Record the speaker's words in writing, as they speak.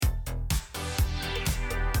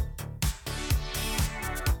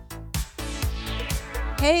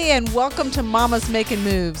Hey, and welcome to Mama's Making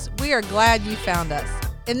Moves. We are glad you found us.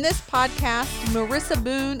 In this podcast, Marissa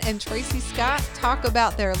Boone and Tracy Scott talk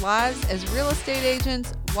about their lives as real estate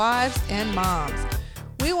agents, wives, and moms.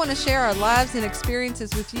 We want to share our lives and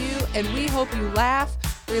experiences with you, and we hope you laugh,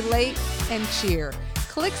 relate, and cheer.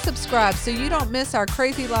 Click subscribe so you don't miss our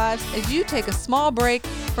crazy lives as you take a small break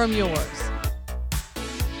from yours.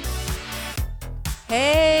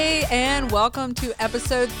 Hey, and welcome to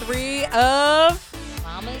episode 3 of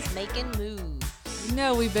Mama's Making Moves. You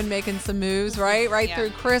know we've been making some moves, right? Right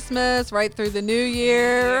through Christmas, right through the new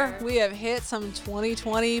year. We have hit some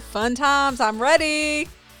 2020 fun times. I'm ready.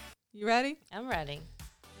 You ready? I'm ready.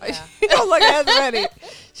 Yeah. You don't look as ready.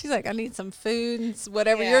 She's like, I need some food and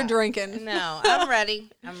whatever you're drinking. No, I'm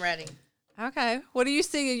ready. I'm ready. Okay. What do you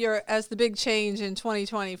see as the big change in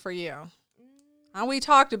 2020 for you? We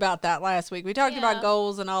talked about that last week. We talked about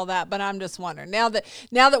goals and all that, but I'm just wondering now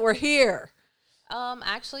that we're here.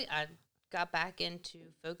 Actually, I got back into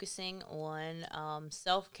focusing on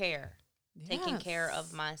self-care, taking care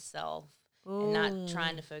of myself, and not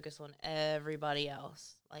trying to focus on everybody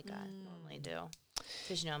else like I normally do.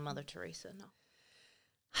 Because, I'm Mother Teresa. No.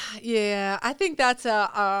 Yeah, I think that's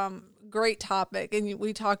a great topic. And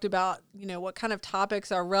we talked about, what kind of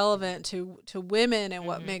topics are relevant to women and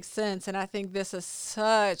what makes sense. And I think this is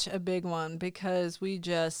such a big one because we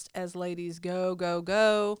just, as ladies, go,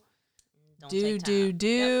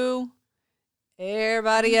 do.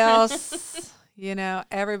 Everybody else,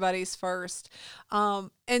 everybody's first.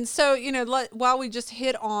 And so, while we just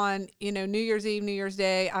hit on, New Year's Eve, New Year's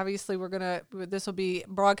Day, obviously this will be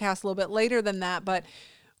broadcast a little bit later than that, but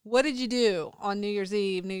what did you do on New Year's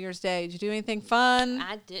Eve, New Year's Day? Did you do anything fun?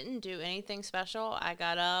 I didn't do anything special. I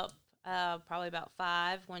got up probably about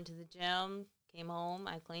 5, went to the gym, came home,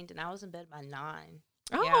 I cleaned, and I was in bed by 9.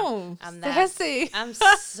 Oh, I'm sassy. I'm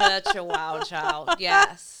such a wild child.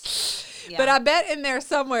 Yes. Yeah. But I bet in there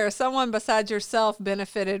somewhere, someone besides yourself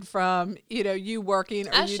benefited from, you working.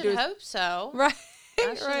 Or I you should hope so. Right.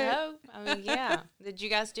 I should hope. I mean, yeah. Did you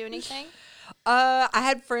guys do anything? I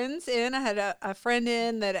had friends in. I had a friend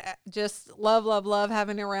in that just love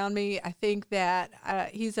having around me. I think that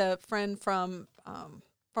he's a friend from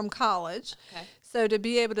college. Okay. So to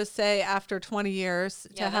be able to say after 20 years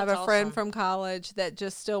to have a friend from college that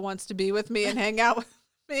just still wants to be with me and hang out with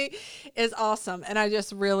me is awesome. And I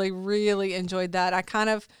just really, really enjoyed that. I kind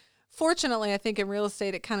of, fortunately, I think in real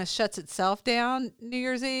estate, it kind of shuts itself down New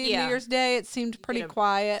Year's Eve, New Year's Day. It seemed pretty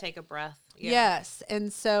quiet. Take a breath. Yeah. Yes.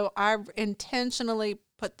 And so I intentionally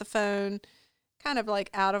put the phone kind of like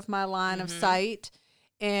out of my line of sight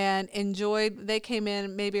and enjoyed. They came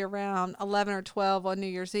in maybe around 11 or 12 on New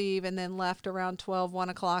Year's Eve and then left around 12, 1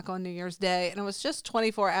 o'clock on New Year's Day. And it was just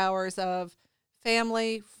 24 hours of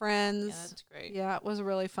family, friends. Yeah, that's great. Yeah, it was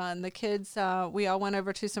really fun. The kids, we all went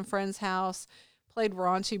over to some friends' house, played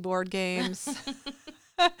raunchy board games.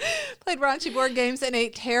 And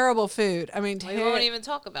ate terrible food. I mean, we won't even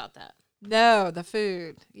talk about that. No, the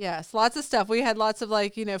food. Yes, lots of stuff. We had lots of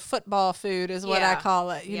football food is what I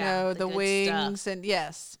call it. The wings stuff. And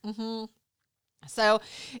yes. Mm-hmm. So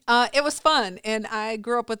it was fun. And I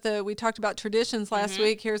grew up with we talked about traditions last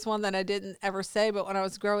week. Here's one that I didn't ever say, but when I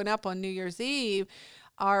was growing up on New Year's Eve,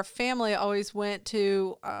 our family always went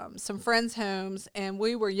to some friends' homes, and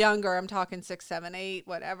we were younger. I'm talking 6, 7, 8,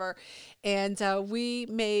 whatever. And we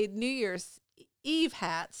made New Year's Eve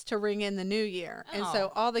hats to ring in the new year. And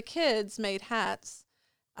so all the kids made hats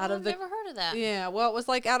out of I've never heard of that. Yeah, well, it was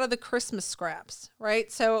like out of the Christmas scraps,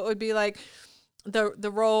 right? So it would be like the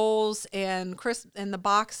rolls and the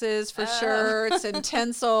boxes for shirts and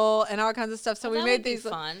tinsel and all kinds of stuff. So we made these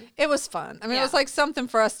fun. It was fun. I mean, it was like something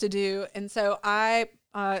for us to do. And so I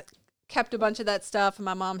kept a bunch of that stuff, and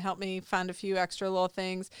my mom helped me find a few extra little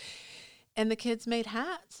things. And the kids made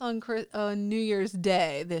hats on New Year's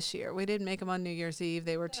Day this year. We didn't make them on New Year's Eve.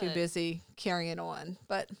 They were too busy carrying on.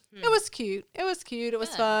 But it was cute. It was cute. It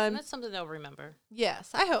was fun. That's something they'll remember.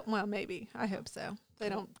 Yes. I hope. Well, maybe. I hope so. They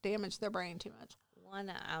don't damage their brain too much.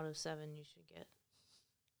 1 out of 7 you should get.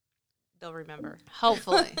 They'll remember.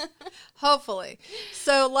 Hopefully. Hopefully.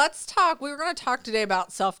 So let's talk. We were going to talk today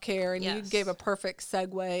about self-care, and you gave a perfect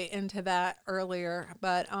segue into that earlier.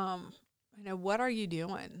 But, what are you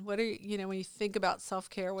doing? What are you, when you think about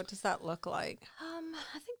self-care, what does that look like?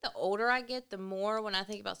 I think the older I get, the more when I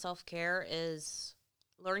think about self-care is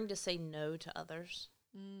learning to say no to others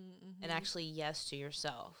and actually yes to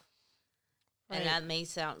yourself. Right. And that may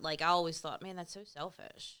sound like I always thought, man, that's so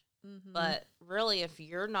selfish. Mm-hmm. But really, if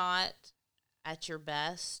you're not at your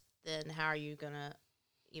best, then how are you going to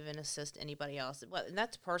even assist anybody else? Well, and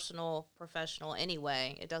that's personal, professional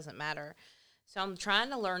anyway. It doesn't matter. So I'm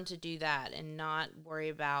trying to learn to do that and not worry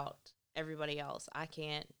about everybody else. I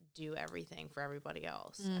can't do everything for everybody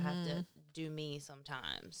else. I have to do me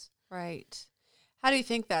sometimes. Right. How do you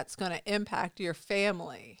think that's going to impact your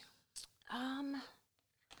family? I'm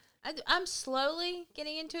slowly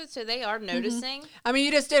getting into it, so they are noticing. I mean,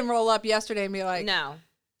 you just didn't roll up yesterday and be like, no.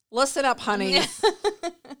 Listen up, honeys.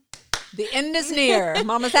 The end is near.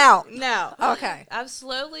 Mama's out. No. Okay. I've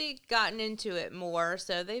slowly gotten into it more,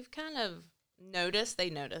 so they've kind of noticed. They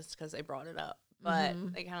noticed because they brought it up. But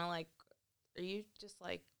they kind of like, are you just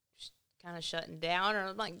like kind of shutting down? Or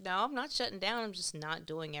I'm like, no, I'm not shutting down. I'm just not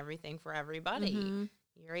doing everything for everybody.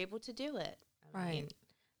 You're able to do it. I mean,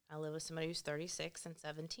 I live with somebody who's 36 and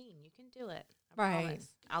 17. You can do it. I promise.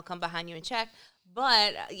 I'll come behind you and check.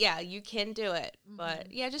 But, yeah, you can do it.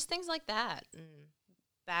 But, yeah, just things like that. And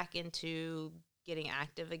back into getting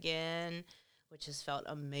active again, which has felt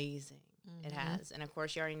amazing. It has. And, of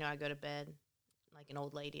course, you already know I go to bed like an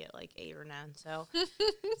old lady at like 8 or 9. So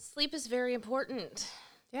sleep is very important.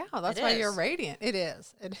 Yeah, that's why you're radiant. It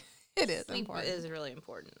is. It is sleep important. Sleep is really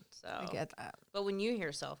important. So I get that. But when you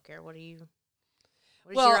hear self-care, what is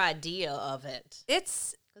your idea of it?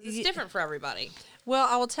 It's different for everybody. Well,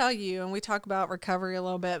 I will tell you, and we talk about recovery a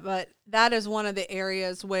little bit, but that is one of the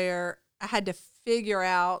areas where I had to figure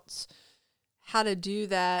out how to do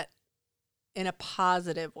that in a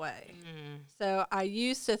positive way. So I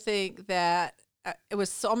used to think that it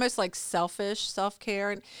was almost like selfish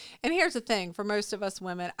self-care. And here's the thing, for most of us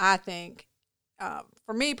women, I think,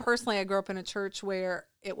 for me personally, I grew up in a church where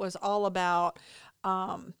it was all about,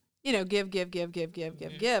 give.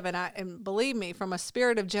 And believe me, from a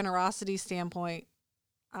spirit of generosity standpoint,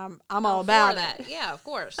 I'm all about it. Yeah, of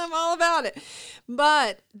course. I'm all about it.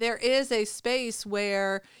 But there is a space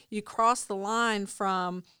where you cross the line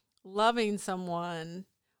from loving someone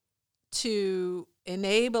to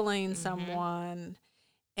enabling someone.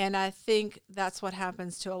 And I think that's what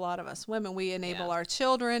happens to a lot of us women. We enable our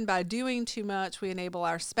children by doing too much. We enable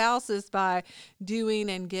our spouses by doing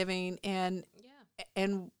and giving. And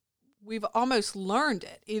we've almost learned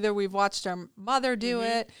it. Either we've watched our mother do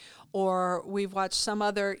it, or we've watched some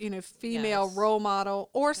other, female role model,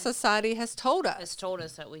 or society has told us. Has told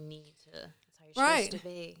us that we need to. That's how you're supposed to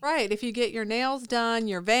be. Right. If you get your nails done,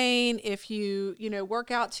 you're vain. If you, work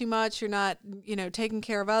out too much, you're not, taking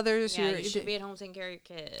care of others. Yeah, you should be at home taking care of your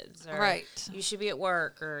kids. Or right. You should be at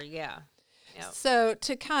work, or Yep. So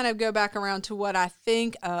to kind of go back around to what I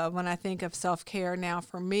think of when I think of self-care now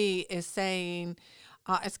for me is saying,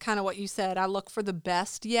 it's kind of what you said. I look for the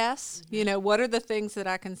best yes. What are the things that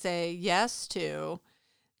I can say yes to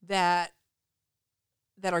that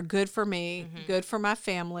are good for me, good for my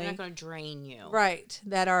family. They're not going to drain you. Right.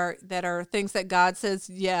 That are things that God says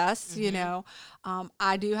yes,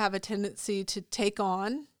 I do have a tendency to take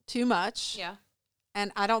on too much. Yeah.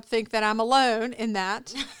 And I don't think that I'm alone in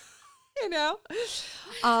that. And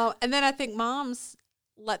then I think moms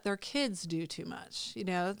let their kids do too much.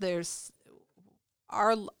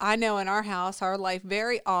 I know in our house, our life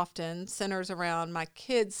very often centers around my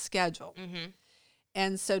kids' schedule.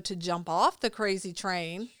 And so to jump off the crazy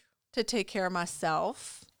train to take care of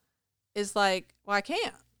myself is like, well, I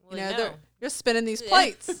can't. Well, they're spinning these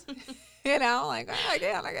plates. I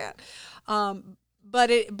can't.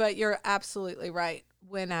 But you're absolutely right.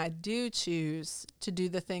 When I do choose to do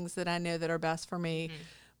the things that I know that are best for me,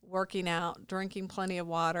 working out, drinking plenty of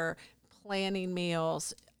water, planning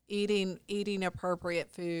meals, eating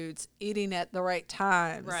appropriate foods, eating at the right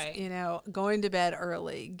times, going to bed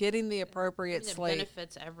early, getting the appropriate sleep. It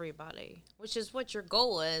benefits everybody, which is what your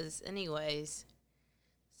goal is anyways.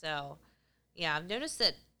 So, yeah, I've noticed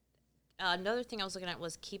that another thing I was looking at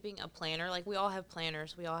was keeping a planner. Like, we all have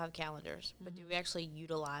planners, we all have calendars, but do we actually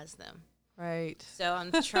utilize them? Right. So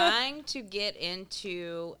I'm trying to get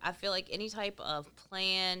into, I feel like any type of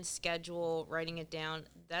plan, schedule, writing it down,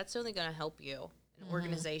 that's only going to help you.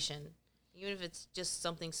 Organization, even if it's just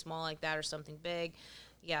something small like that or something big.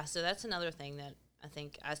 Yeah, so that's another thing that I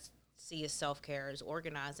think I see as self-care is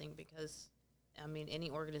organizing, because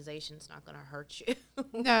any organization's not going to hurt you.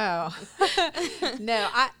 No. No,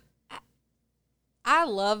 I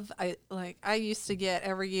love, I used to get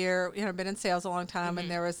every year, I've been in sales a long time,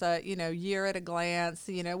 and there was a, year at a glance,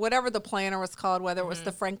 whatever the planner was called, whether it was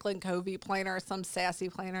the Franklin Covey planner or some sassy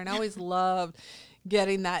planner, and I always loved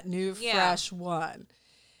getting that new, fresh one.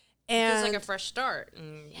 And it's like a fresh start,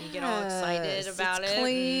 and you get all excited about it's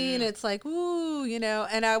clean. It's like, ooh,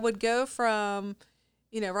 and I would go from,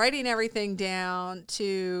 writing everything down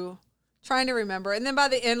to trying to remember. And then by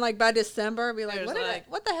the end, like by December, I'd be like,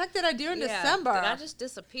 what the heck did I do in December? Did I just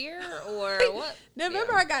disappear or what?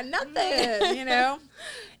 November, I got nothing,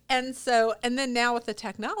 And then now with the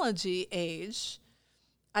technology age,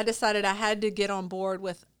 I decided I had to get on board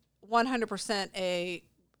with 100% a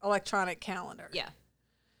electronic calendar. Yeah.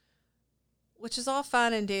 Which is all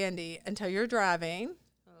fine and dandy until you're driving.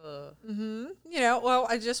 Well,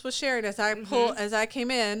 I just was sharing as I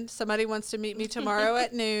came in, somebody wants to meet me tomorrow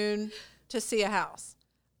at noon to see a house.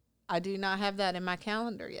 I do not have that in my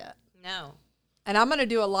calendar yet. No. And I'm going to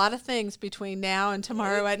do a lot of things between now and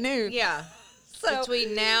tomorrow at noon. Yeah. So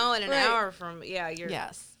between now and an hour from,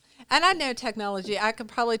 Yes. And I know technology. I could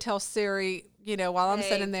probably tell Siri, while I'm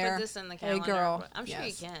sitting there. Put this in the calendar. Hey, girl. I'm sure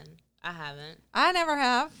you can. I haven't. I never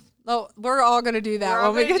have. Oh, we're all going to do that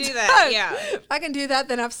when we get to that. Yeah. If I can do that,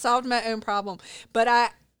 then I've solved my own problem. But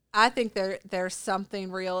I think there's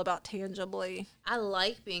something real about tangibly. I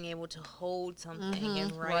like being able to hold something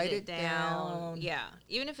and write it down. Yeah.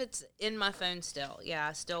 Even if it's in my phone still.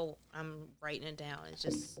 Yeah, I'm writing it down. It's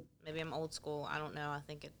just, maybe I'm old school. I don't know. I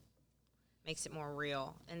think it makes it more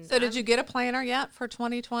real. And so did you get a planner yet for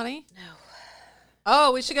 2020? No.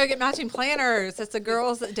 Oh, we should go get matching planners. It's a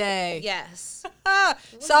girls' day. Yes.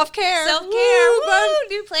 Self-care. Woo,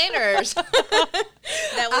 new planners.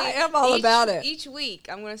 I am all about it. Each week,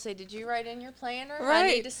 I'm going to say, did you write in your planner? Right. I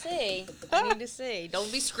need to see.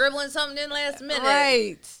 Don't be scribbling something in last minute.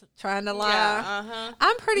 Right. Trying to lie. Yeah,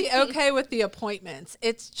 I'm pretty okay with the appointments.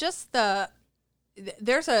 It's just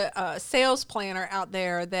there's a sales planner out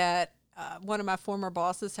there that one of my former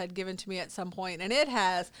bosses had given to me at some point, and it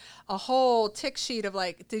has a whole tick sheet of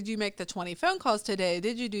like, did you make the 20 phone calls today?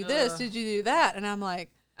 Did you do this? Did you do that? And I'm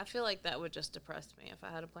like, I feel like that would just depress me if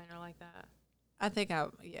I had a planner like that. I think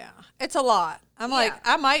it's a lot. I'm like,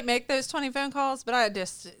 I might make those 20 phone calls, but I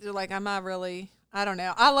just like, am I really? I don't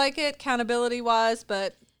know. I like it accountability wise,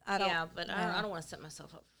 but I don't. Yeah, but I don't want to set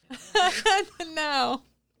myself up for failure. No,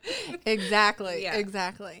 exactly. Yeah.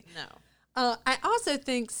 Exactly. No. I also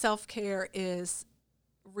think self-care is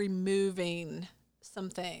removing some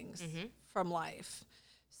things from life.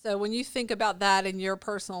 So when you think about that in your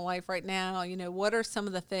personal life right now, what are some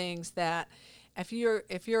of the things that if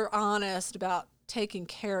you're honest about taking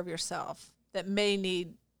care of yourself that may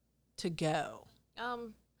need to go?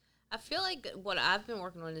 I feel like what I've been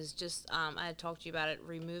working on is just I had talked to you about it,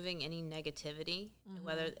 removing any negativity,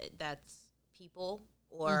 whether that's people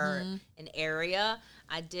or an area.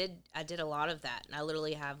 I did a lot of that, and I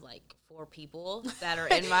literally have like 4 people that are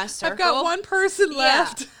in my circle. I've got one person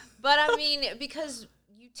left. But I mean, because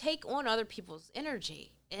you take on other people's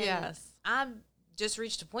energy, and I've just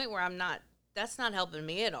reached a point where that's not helping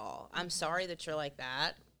me at all. I'm sorry that you're like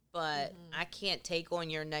that, but I can't take on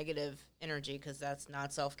your negative energy because that's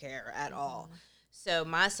not self-care at all. So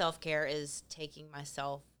my self-care is taking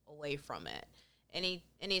myself away from it. Any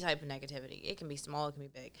type of negativity. It can be small, it can be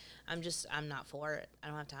big. I'm not for it. I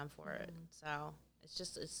don't have time for it. So it's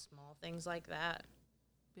small things like that.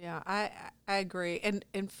 Yeah, I agree. And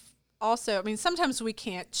also, I mean, sometimes we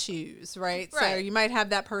can't choose, right? So you might have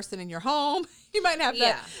that person in your home. You might have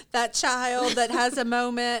that child that has a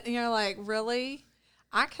moment, and you're like, really?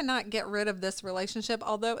 I cannot get rid of this relationship,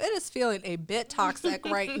 although it is feeling a bit toxic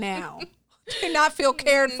right now. Do not feel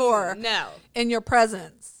cared for in your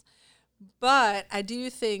presence. But I do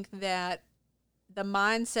think that the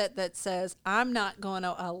mindset that says, I'm not going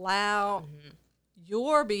to allow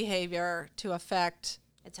your behavior to affect.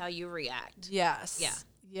 It's how you react. Yes. Yeah.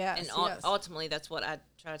 Yes. And ultimately, that's what I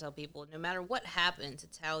try to tell people. No matter what happens,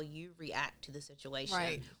 it's how you react to the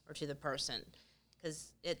situation or to the person.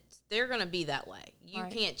 Because they're going to be that way. You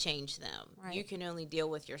can't change them. Right. You can only deal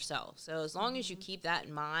with yourself. So as long as you keep that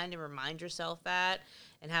in mind and remind yourself that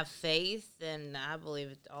and have faith, then I believe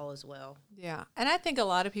it all is well. Yeah. And I think a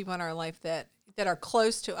lot of people in our life that are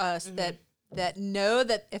close to us that know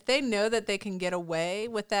that if they know that they can get away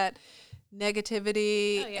with that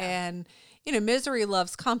negativity and, misery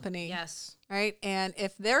loves company. Yes. Right. And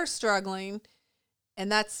if they're struggling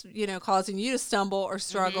and that's, causing you to stumble or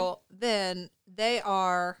struggle, then they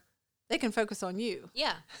can focus on you.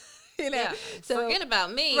 Yeah. So forget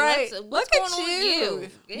about me. Right. What's going on with you?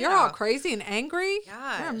 Yeah. You're all crazy and angry.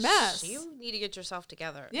 Gosh, you're a mess. You need to get yourself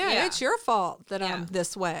together. Yeah. It's your fault that I'm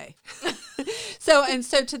this way. So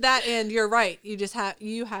to that end, you're right. You just have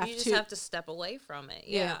to step away from it.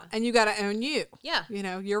 Yeah. And you got to own you. Yeah.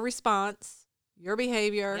 Your response, your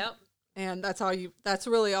behavior. Yep. And that's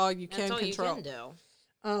really all you can control. You can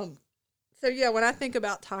do. So when I think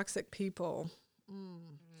about toxic people,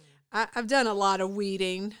 I've done a lot of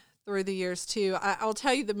weeding through the years too. I'll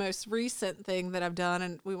tell you the most recent thing that I've done,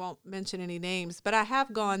 and we won't mention any names, but I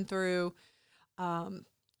have gone through,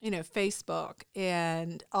 Facebook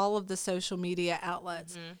and all of the social media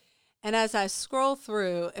outlets. And as I scroll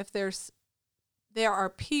through, if there's there are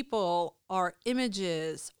people or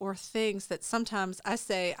images or things that sometimes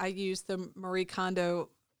I use the Marie Kondo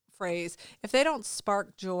phrase, if they don't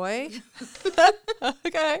spark joy,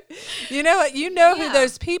 okay, you know what? You know who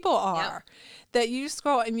those people are that you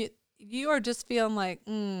scroll and you are just feeling like,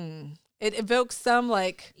 it evokes some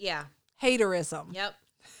like haterism. Yep.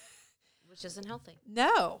 Which isn't healthy.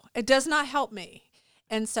 No, it does not help me.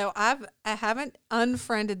 And so I haven't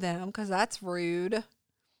unfriended them because that's rude.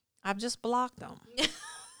 I've just blocked them.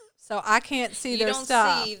 So I can't see their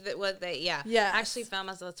stuff. You don't see what they, I actually found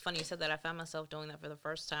myself, it's funny you said that. I found myself doing that for the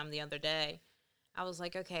first time the other day. I was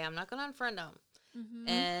like, okay, I'm not going to unfriend them. Mm-hmm.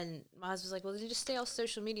 And my husband's like, well, then just stay off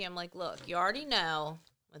social media. I'm like, look, you already know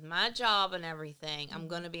with my job and everything, I'm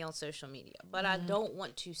going to be on social media. But I don't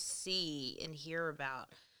want to see and hear about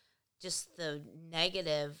just the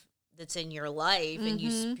negative that's in your life and you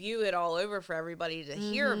spew it all over for everybody to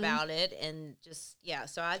hear about it. And just,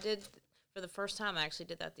 so I did, for the first time, I actually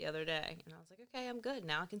did that the other day. And I was like, okay, I'm good.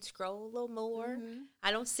 Now I can scroll a little more.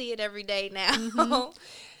 I don't see it every day now.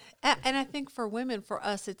 And I think for women, for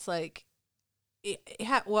us, it's like,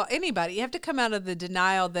 anybody, you have to come out of the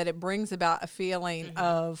denial that it brings about a feeling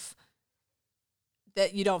of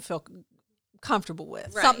that you don't feel comfortable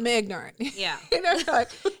with, something ignorant. Yeah. Like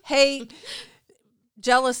hate,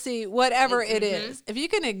 jealousy, whatever it is. If you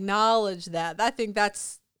can acknowledge that, I think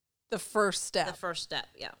that's the first step. The first step,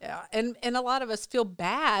 Yeah. And a lot of us feel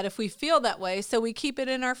bad if we feel that way, so we keep it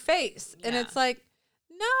in our face. And it's like,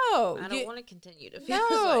 no. I don't want to continue to feel this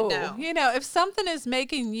way. No. You know, if something is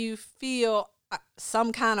making you feel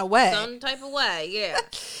some kind of way. Some type of way,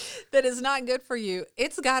 that is not good for you,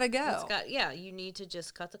 it's got to go. You need to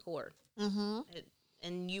just cut the cord.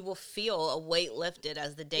 And you will feel a weight lifted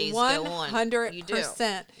as the days go on.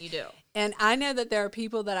 100%. You do. And I know that there are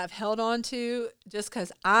people that I've held on to just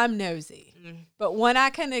because I'm nosy. But when I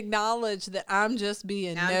can acknowledge that I'm just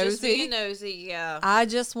being nosy, I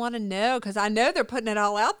just want to know because I know they're putting it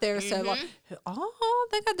all out there. So like,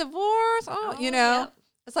 they got divorced. You know,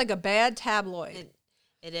 it's like a bad tabloid.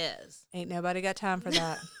 It is. Ain't nobody got time for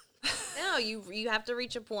that. No, you have to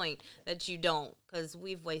reach a point that you don't, because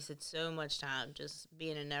we've wasted so much time just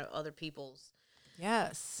being in other people's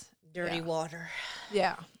dirty water.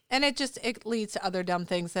 Yeah. And it leads to other dumb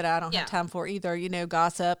things that I don't have time for either, you know,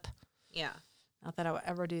 gossip. Yeah. Not that I would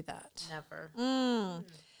ever do that. Never.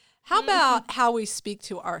 How about how we speak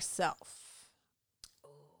to ourselves? Oh,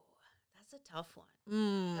 that's a tough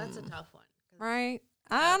one. That's a tough one. Right?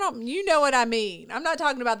 You know what I mean. I'm not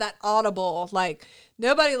talking about that audible, like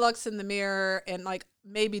nobody looks in the mirror and like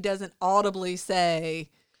maybe doesn't audibly say,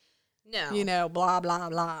 no, you know, blah, blah,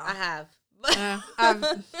 blah. I have.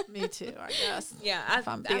 Me too, I guess. Yeah. If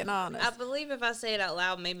I'm being honest. I believe if I say it out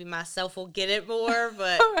loud, maybe myself will get it more,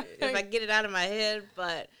 but if I get it out of my head,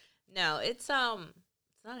 but no, it's not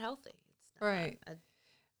healthy. It's not,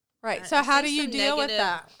 right. So how do you deal with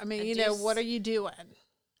that? I mean, what are you doing?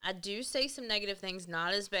 I do say some negative things,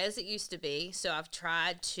 not as bad as it used to be. So I've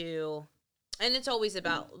tried to, and it's always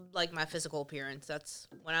about like my physical appearance. That's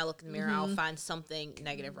when I look in the mirror, I'll find something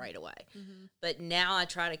negative right away. But now I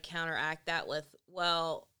try to counteract that with,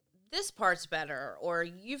 well, this part's better, or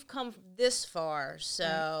you've come this far,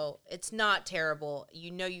 so it's not terrible. You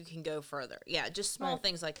know you can go further. Yeah, just small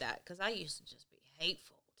things like that, because I used to just be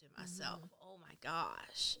hateful to myself. Oh my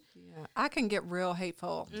gosh. Yeah, I can get real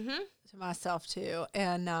hateful to myself too,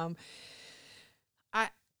 and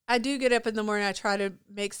I do get up in the morning. I try to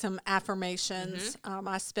make some affirmations.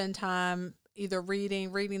 I spend time either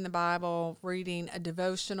reading the Bible, reading a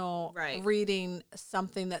devotional, reading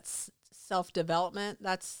something that's self-development.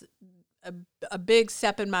 That's a big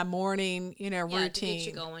step in my morning, routine. To get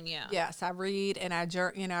you going, Yes, I read and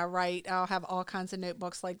I write. I'll have all kinds of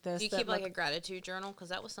notebooks like this. Do you keep like a gratitude journal? Because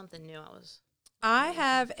that was something new I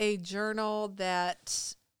have a journal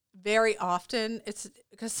that very often, it's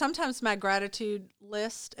because sometimes my gratitude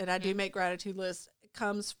list, and I do make gratitude lists,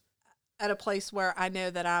 comes at a place where I know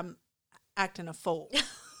that I'm acting a fool.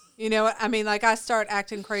 You know what I mean? Like I start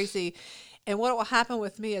acting crazy. And what will happen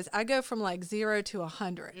with me is I go from like 0 to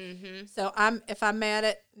 100. So if I'm mad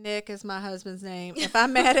at Nick, is my husband's name. If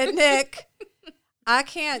I'm mad at Nick, I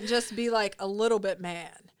can't just be like a little bit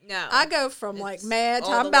mad. No. I go from like mad to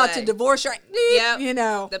I'm about to divorce you.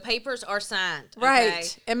 Yep. The papers are signed.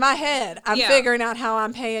 Right. Okay? In my head, I'm figuring out how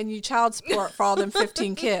I'm paying you child support for all them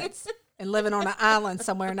 15 kids and living on an island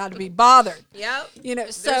somewhere not to be bothered. Yep.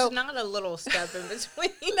 So there's not a little step in between.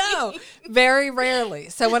 No, very rarely.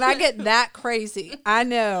 So when I get that crazy, I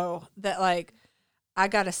know that like I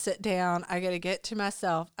got to sit down. I got to get to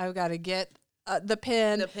myself. I got to get the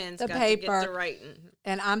pen, the paper, the writing.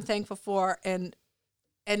 And I'm thankful for. And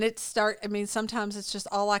and sometimes it's just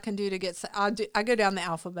all I can do to get, I go down the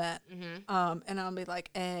alphabet, and I'll be like,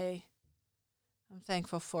 A, I'm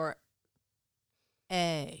thankful for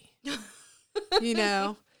A,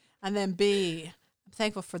 and then B, I'm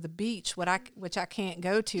thankful for the beach, which I can't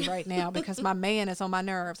go to right now because my man is on my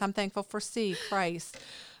nerves. I'm thankful for C, Christ.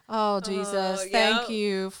 Oh, Jesus, thank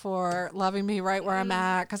you for loving me right where I'm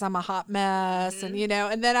at because I'm a hot mess. And,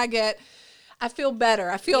 and then I feel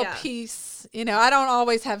better. I feel peace. I don't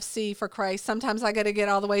always have C for Christ. Sometimes I got to get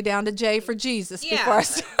all the way down to J for Jesus before I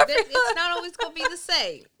start. It's not always going to be the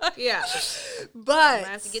same. Yeah. But I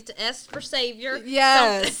have to get to S for Savior.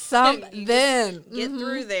 Yes. Then. Get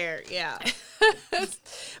through there. Yeah.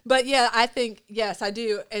 But yeah, I think, yes, I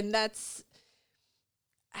do. And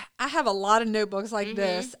I have a lot of notebooks like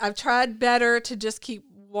this. I've tried better to just keep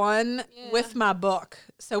one with my book.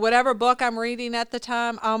 So whatever book I'm reading at the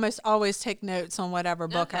time, I almost always take notes on whatever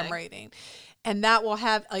book I'm reading. And that will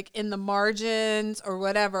have, like, in the margins or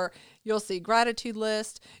whatever, you'll see gratitude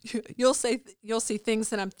list. You'll see things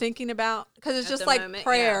that I'm thinking about. Because it's just like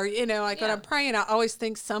prayer. When I'm praying, I always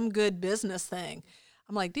think some good business thing.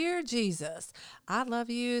 I'm like, dear Jesus, I love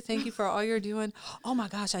you. Thank you for all you're doing. Oh my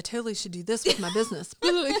gosh, I totally should do this with my business.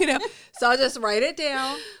 So I'll just write it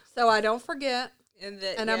down so I don't forget.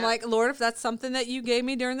 And I'm like, Lord, if that's something that you gave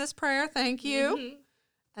me during this prayer, thank you.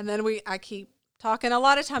 And then I keep talking. A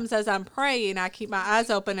lot of times as I'm praying, I keep my eyes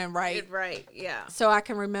open and write. Right, yeah. So I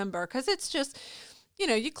can remember. Because it's just,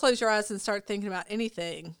 you close your eyes and start thinking about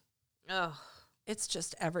anything. Oh. It's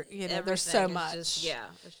just there's so much.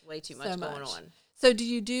 There's way too much going on. So do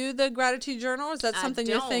you do the gratitude journal? Or is that something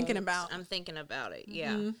you're thinking about? I'm thinking about it,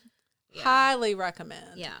 yeah. Highly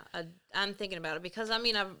recommend. Yeah, I'm thinking about it because, I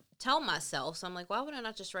tell myself, so I'm like, why would I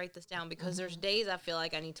not just write this down? Because there's days I feel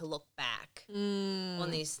like I need to look back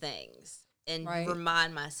on these things and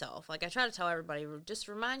remind myself. Like, I try to tell everybody, just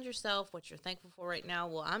remind yourself what you're thankful for right now.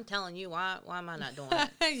 Well, I'm telling you, why am I not doing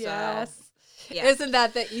that? Yes. So, yeah. Isn't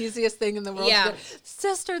that the easiest thing in the world? Yeah.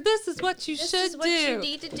 Sister, this is what you should do. This is what you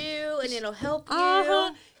need to do, and it'll help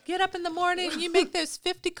you. Get up in the morning, you make those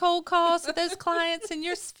 50 cold calls to those clients in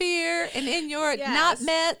your sphere and in your not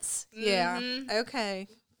Mets. Yeah. Okay.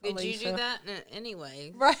 Did Alicia. You do that?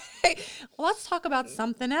 Anyway. Right. Well, let's talk about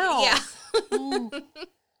something else. Yeah.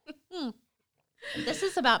 This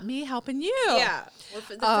is about me helping you. Yeah. Well,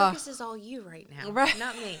 the focus is all you right now. Right.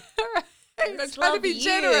 Not me. Right. I'm trying to be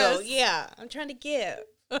generous. Yeah. I'm trying to give.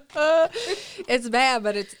 It's bad,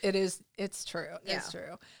 but it's true. Yeah. It's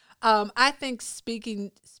true. I think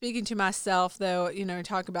speaking to myself, though,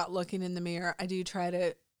 talk about looking in the mirror, I do try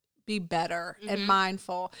to be better and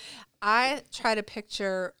mindful. I try to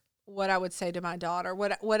picture what I would say to my daughter.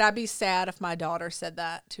 Would I be sad if my daughter said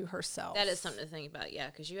that to herself? That is something to think about, yeah,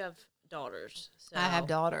 because you have daughters. So. I have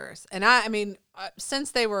daughters. And I mean,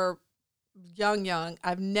 since they were young,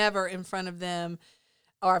 I've never in front of them,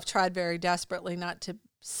 or I've tried very desperately not to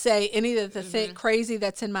say any of the crazy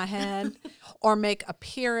that's in my head or make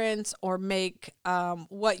appearance or make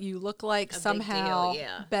what you look like somehow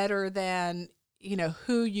better than,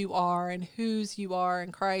 who you are and whose you are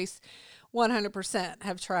in Christ. 100%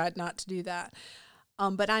 have tried not to do that.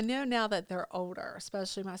 But I know now that they're older,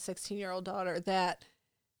 especially my 16-year-old daughter, that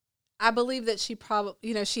I believe that she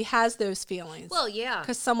probably, she has those feelings. Well, yeah.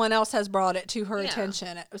 Because someone else has brought it to her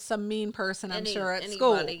attention. Some mean person, I'm sure, at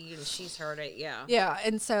school. She's heard it, yeah. Yeah,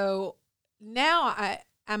 and so now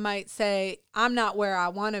I might say, I'm not where I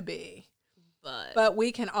want to be. But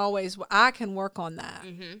I can work on that.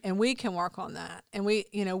 And we can work on that. And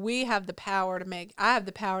we have the power I have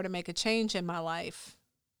the power to make a change in my life.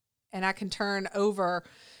 And I can turn over,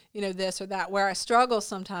 this or that. Where I struggle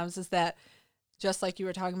sometimes is that, just like you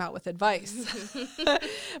were talking about with advice.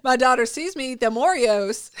 My daughter sees me eat them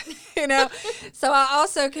Oreos, so I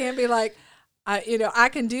also can be like, I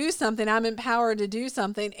can do something. I'm empowered to do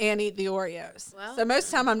something and eat the Oreos. Well, so most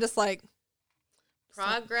of the time I'm just like,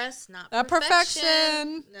 progress, not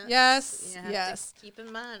perfection. No, yes. Yes. Keep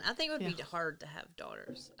in mind. I think it would be hard to have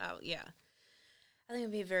daughters. Oh, yeah. I think it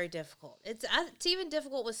would be very difficult. It's even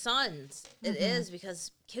difficult with sons. It is because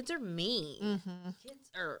kids are mean. Kids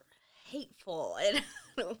are hateful, and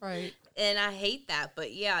and I hate that.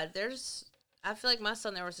 But yeah, I feel like my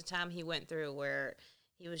son, there was a time he went through where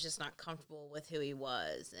he was just not comfortable with who he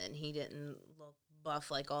was, and he didn't look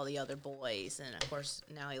buff like all the other boys, and of course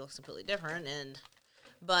now he looks completely different.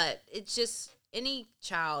 But it's just, any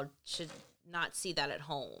child should not see that at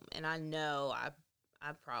home, and I know I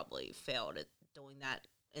probably failed at doing that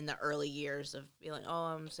in the early years of being like, oh,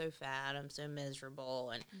 I'm so fat, I'm so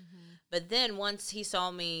miserable. And but then once he saw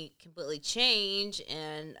me completely change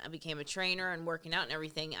and I became a trainer and working out and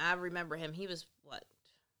everything, I remember him, he was,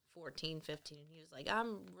 14, 15, and he was like,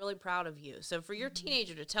 I'm really proud of you. So for your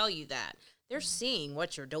teenager to tell you that, they're seeing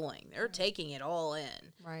what you're doing. They're taking it all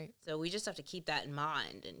in. Right. So we just have to keep that in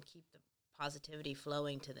mind and keep the positivity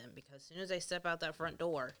flowing to them, because as soon as they step out that front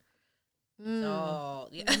door,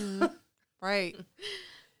 right.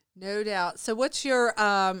 No doubt. So what's your,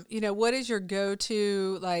 what is your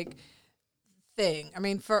go-to, like, thing? I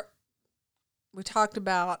mean, we talked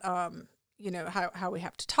about, how we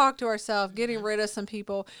have to talk to ourselves, getting rid of some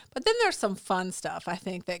people, but then there's some fun stuff, I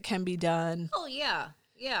think, that can be done. Oh, yeah.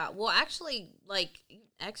 Yeah. Well, actually, like,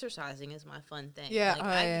 exercising is my fun thing. Yeah.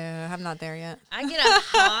 Like, I'm not there yet. I get a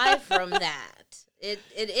high from that. It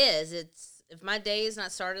is. If my day is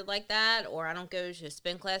not started like that, or I don't go to a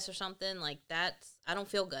spin class or something like that, I don't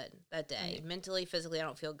feel good that day. Right. Mentally, physically, I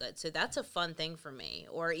don't feel good. So that's a fun thing for me.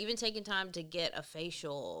 Or even taking time to get a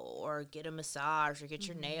facial or get a massage or get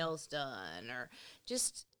your nails done, or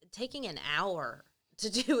just taking an hour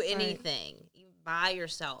to do anything by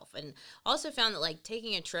yourself. And also found that, like,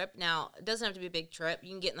 taking a trip, now it doesn't have to be a big trip. You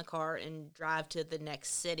can get in the car and drive to the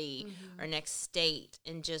next city or next state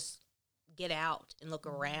and just get out and look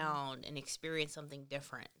around and experience something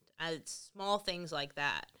different. Small things like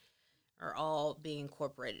that are all being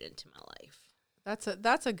incorporated into my life.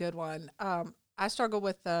 That's a good one. I struggle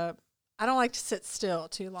with I don't like to sit still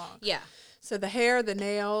too long. Yeah. So the hair, the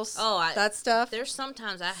nails, that stuff. There's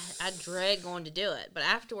sometimes I dread going to do it, but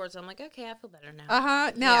afterwards I'm like, okay, I feel better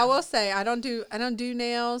now. Now I will say I don't do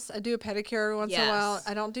nails. I do a pedicure every once in a while.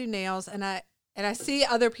 I don't do nails, and I see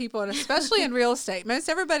other people, and especially in real estate, most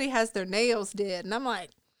everybody has their nails did, and I'm like,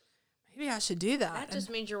 maybe I should do that. That just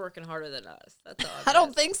means you're working harder than us. That's all. I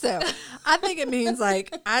don't think so. I think it means,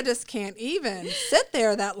 like, I just can't even sit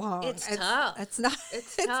there that long. It's tough. It's not.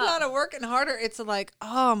 It's not a working harder. It's like,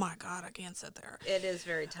 oh my God, I can't sit there. It is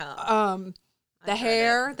very tough. The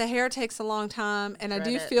hair takes a long time, and I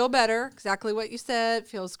do feel better. Exactly what you said. It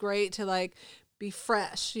feels great to, like, be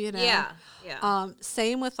fresh, Yeah.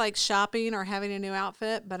 Same with, like, shopping or having a new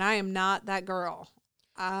outfit, but I am not that girl.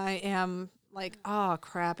 I am like, oh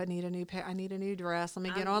crap, I need a new pair. I need a new dress. Let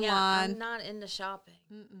me get online. I'm not into shopping.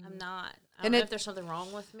 I'm not. I don't know if there's something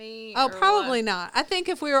wrong with me. Oh, probably not. I think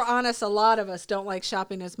if we were honest, a lot of us don't like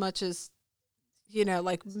shopping as much as,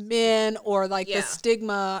 like men, or like the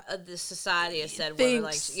stigma of the society has said.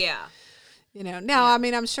 Thinks, I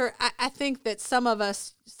mean, I'm sure, I think that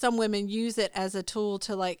some women use it as a tool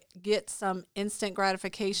to, like, get some instant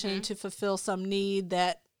gratification to fulfill some need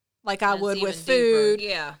that, like, I would with food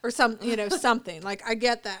or something. Like, I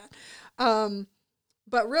get that.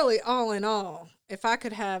 But really, all in all, if I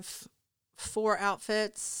could have 4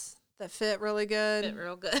 outfits that fit really good. Fit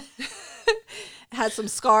real good. Had some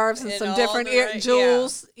scarves and some different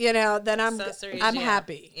jewels, then I'm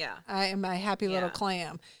happy. Yeah. I am a happy little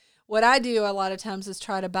clam. What I do a lot of times is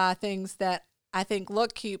try to buy things that I think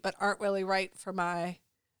look cute but aren't really right for my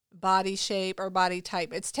body shape or body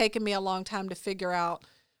type. It's taken me a long time to figure out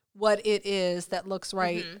what it is that looks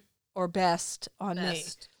right or best on me.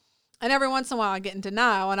 And every once in a while I get in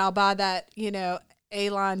denial and I'll buy that,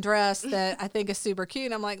 A-line dress that I think is super cute.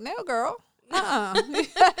 And I'm like, no, girl.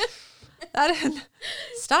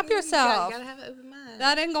 Stop yourself. You gotta have an open mind.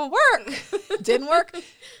 That ain't gonna work. Didn't work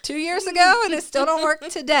 2 years ago, and it still don't work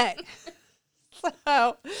today.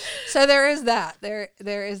 So there is that.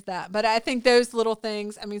 There is that. But I think those little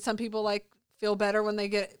things. I mean, some people feel better when they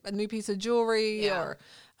get a new piece of jewelry or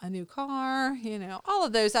a new car. All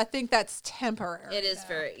of those. I think that's temporary. It is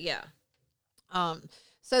very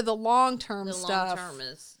So the long-term stuff. The long-term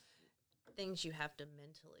is things you have to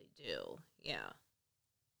mentally do. Yeah.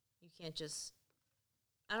 You can't just,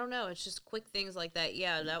 I don't know, it's just quick things like that.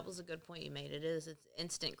 Yeah, that was a good point you made. It's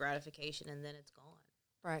instant gratification and then it's gone.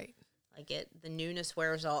 Right. Like the newness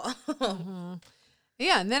wears off.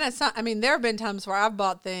 Yeah, and then it's not, I mean, there have been times where I've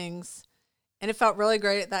bought things and it felt really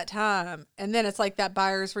great at that time. And then it's like that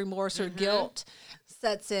buyer's remorse or guilt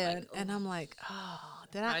sets in. And I'm like, oh,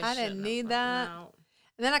 I didn't need that. No.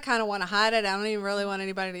 And then I kind of want to hide it. I don't even really want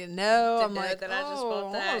anybody to know. I'm like, that I just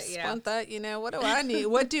bought that. I spent that. What do I need?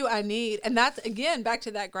 What do I need? And that's, again, back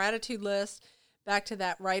to that gratitude list, back to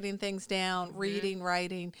that writing things down, reading,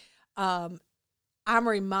 writing. I'm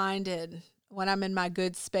reminded when I'm in my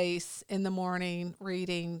good space in the morning,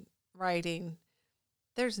 reading, writing,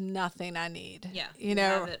 there's nothing I need. Yeah, you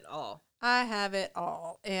have it all. I have it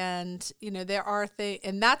all. And, there are things,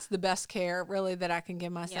 and that's the best care really that I can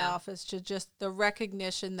give myself is to just the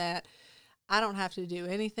recognition that I don't have to do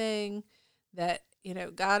anything, that,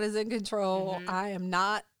 God is in control. I am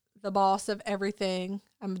not the boss of everything.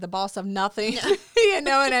 I'm the boss of nothing. You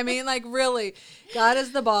know what I mean? Like, really, God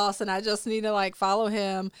is the boss, and I just need to like follow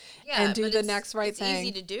him and do the next right thing. It's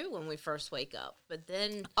easy to do when we first wake up, but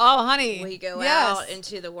then oh, honey, we go out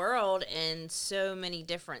into the world, and so many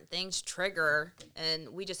different things trigger, and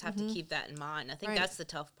we just have to keep that in mind. I think that's the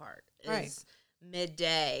tough part. Is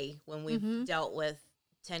midday when we've dealt with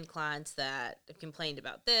 10 clients that have complained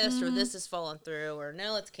about this or this has fallen through, or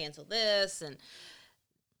no, let's cancel this, and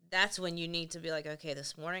that's when you need to be like, okay,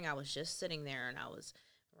 this morning I was just sitting there and I was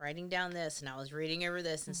writing down this and I was reading over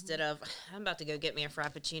this instead of, I'm about to go get me a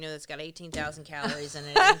Frappuccino that's got 18,000 calories in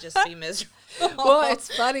it and just be miserable. Well,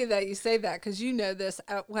 it's funny that you say that because you know this.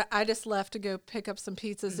 I just left to go pick up some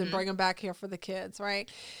pizzas and bring them back here for the kids,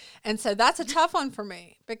 right? And so that's a tough one for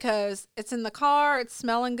me because it's in the car, it's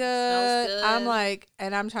smelling good. It smells good. I'm like,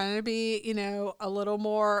 and I'm trying to be, you know, a little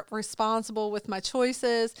more responsible with my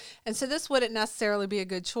choices. And so this wouldn't necessarily be a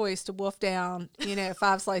good choice to wolf down, you know,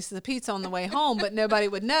 5 slices of pizza on the way home, but nobody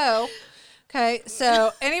would know. Okay.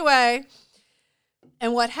 So anyway,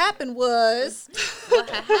 and what happened was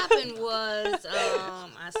I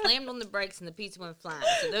slammed on the brakes and the pizza went flying.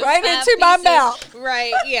 So right into my mouth.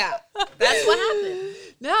 Right, yeah. That's what happened.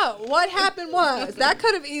 No, what happened was that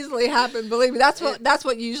could have easily happened. Believe me, that's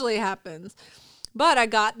what usually happens. But I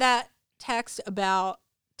got that text about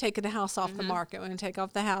taking the house off the market. We're going to take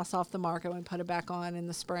off the house off the market and put it back on in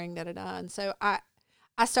the spring. And so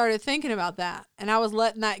I started thinking about that, and I was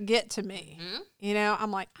letting that get to me. You know,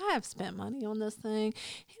 I'm like, I have spent money on this thing.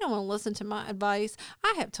 He don't want to listen to my advice.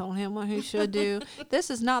 I have told him what he should do.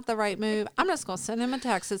 This is not the right move. I'm just going to send him a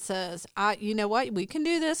text that says, you know what, we can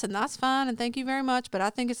do this, and that's fine, and thank you very much, but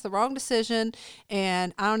I think it's the wrong decision,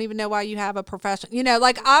 and I don't even know why you have a professional. You know,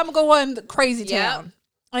 like I'm going crazy town.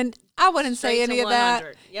 And I wouldn't say any of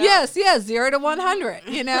that. Yep. Yes, 0 to 100.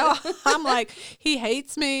 You know, I'm like, he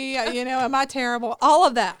hates me. You know, am I terrible? All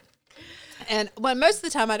of that. And when most of the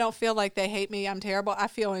time I don't feel like they hate me, I'm terrible. I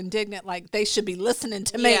feel indignant, like they should be listening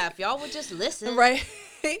to me. Yeah, if y'all would just listen. Right.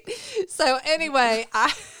 So anyway,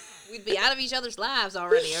 we'd be out of each other's lives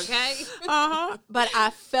already, okay? But I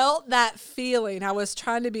felt that feeling. I was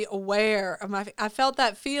trying to be aware of I felt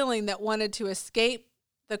that feeling that wanted to escape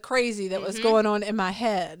the crazy that was going on in my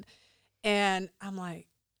head. And I'm like,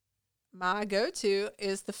 my go-to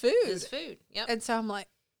is the food. Is food, yep. And so I'm like,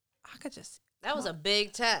 I could just. That was a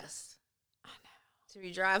big test. I know. To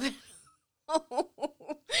be driving.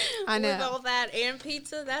 I know. With all that and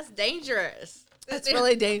pizza, that's dangerous. That's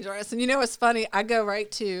really dangerous. And you know what's funny?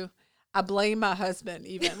 I blame my husband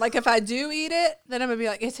even. Like if I do eat it, then I'm going to be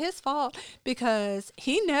like, it's his fault because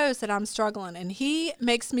he knows that I'm struggling and he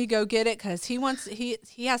makes me go get it because he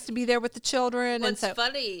has to be there with the children. What's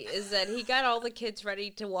funny is that he got all the kids ready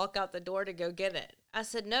to walk out the door to go get it. I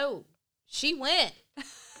said, no, she went.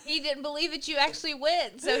 He didn't believe that you actually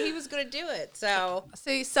went, so he was going to do it. So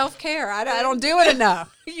see, self-care. I don't do it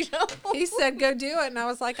enough. You know, he said go do it, and I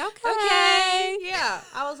was like, okay, yeah.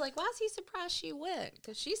 I was like, why is he surprised she went?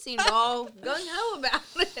 Because she seemed all gung ho about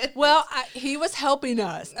it. Well, he was helping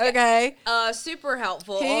us. Okay, super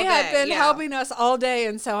helpful. He had been helping us all day,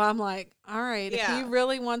 and so I'm like, all right, if he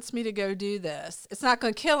really wants me to go do this, it's not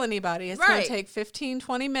going to kill anybody. It's going to take 15,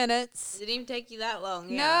 20 minutes. It didn't even take you that long.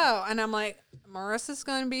 Yeah. No, and I'm like, Marissa's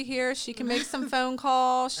going to be here. She can make some phone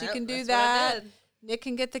calls. She can do that. Nick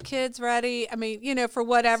can get the kids ready. I mean, you know, for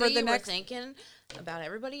whatever the next. So you were thinking about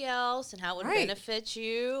everybody else and how it would benefit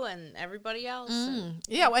you and everybody else.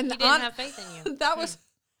 Yeah, and he didn't have faith in you. That was.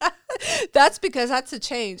 That's because that's a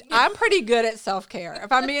change. I'm pretty good at self-care.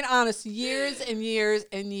 If I'm being honest, years and years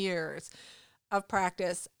and years of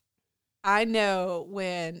practice, I know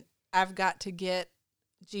when I've got to get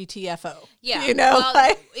GTFO. Yeah. You know,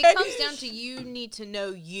 well, it comes down to you need to know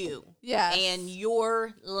you. Yes. And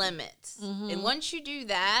your limits. And once you do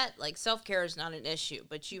that, like self-care is not an issue,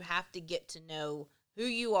 but you have to get to know who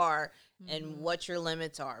you are and what your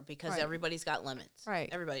limits are because everybody's got limits. Right.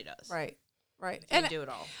 Everybody does. Right. Right. And do it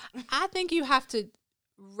all. I think you have to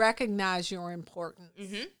recognize your importance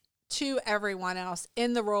to everyone else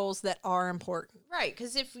in the roles that are important. Right.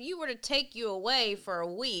 Because if you were to take you away for a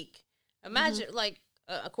week, imagine,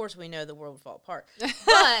 of course we know the world would fall apart,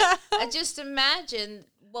 but just imagine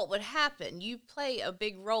what would happen. You play a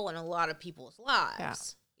big role in a lot of people's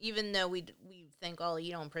lives, even though we think, oh,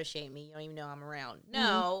 you don't appreciate me. You don't even know I'm around.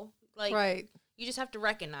 No. You just have to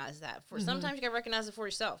recognize that. Sometimes you got to recognize it for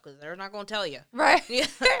yourself because they're not going to tell you. Right. Yeah.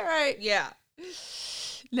 Right. Yeah.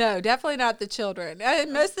 No, definitely not the children.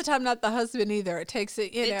 And most of the time, not the husband either. It takes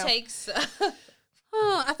it, you know. It takes.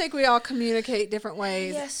 I think we all communicate different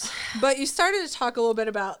ways. Yes. But you started to talk a little bit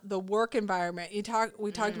about the work environment.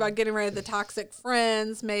 We talked about getting rid of the toxic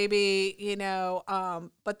friends, maybe,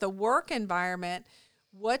 but the work environment,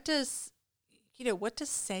 what does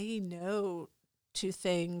saying no to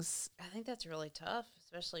things? I think that's really tough,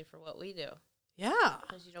 especially for what we do. Yeah.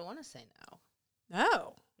 Because you don't want to say no.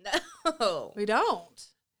 No. No. We don't.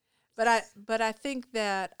 But I think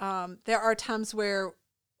that there are times where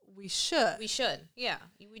we should. We should. Yeah.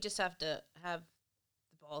 We just have to have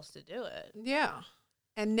the balls to do it. Yeah.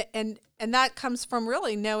 And that comes from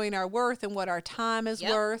really knowing our worth and what our time is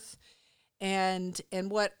worth and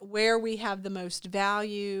where we have the most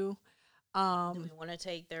value. Do we want to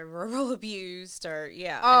take their verbal abuse or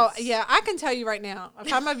I can tell you right now,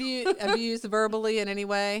 if I'm abused verbally in any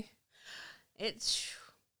way, it's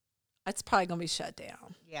probably gonna be shut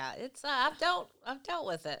down. Yeah, it's I've dealt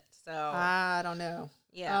with it. So I don't know.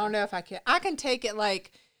 Yeah, I don't know if I can. I can take it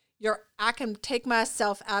like I can take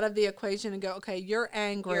myself out of the equation and go, okay, you're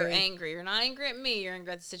angry. You're angry. You're not angry at me. You're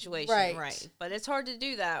angry at the situation. Right. But it's hard to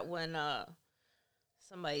do that when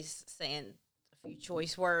somebody's saying a few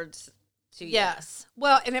choice words to you. Yes.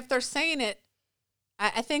 Well, and if they're saying it,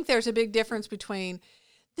 I think there's a big difference between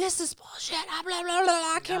this is bullshit. Blah, blah,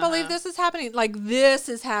 blah, I can't believe this is happening. Like, this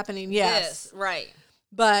is happening. Yes. Right.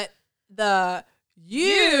 But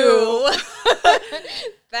you.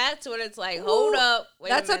 That's what it's like. Hold up.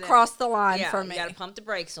 That's across the line for me. You got to pump the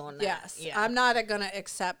brakes on that. Yes. Yeah. I'm not going to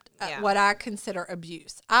accept what I consider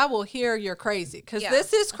abuse. I will hear you're crazy because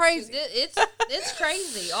this is crazy. It's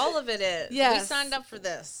crazy. All of it is. Yes. We signed up for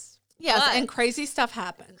this. Yes, and crazy stuff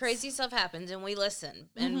happens. Crazy stuff happens, and we listen,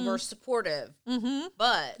 and we're supportive. Mm-hmm.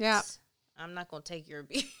 But I'm not going to take your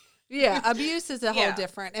abuse. Yeah, abuse is a whole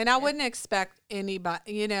different. And I wouldn't expect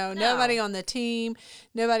anybody, nobody on the team,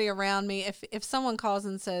 nobody around me. If someone calls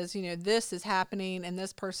and says, this is happening and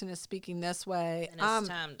this person is speaking this way. And it's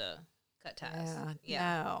time to cut ties.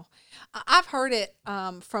 No. I've heard it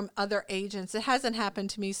from other agents. It hasn't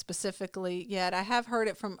happened to me specifically yet. I have heard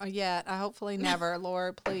it from, I hopefully never,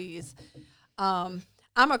 Lord, please.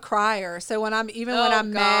 I'm a crier. So when I'm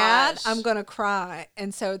mad, I'm going to cry.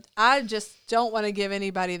 And so I just don't want to give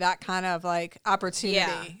anybody that kind of like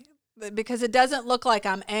opportunity because it doesn't look like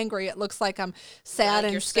I'm angry. It looks like I'm sad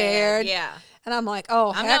and scared. Yeah. And I'm like,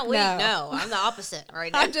 oh, I'm heck not weak. No, I'm the opposite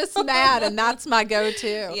right now. I'm just mad and that's my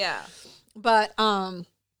go-to. Yeah. But,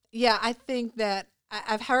 I think that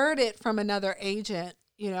I've heard it from another agent.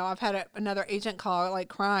 I've had another agent call like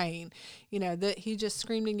crying, that he just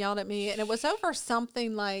screamed and yelled at me. And it was over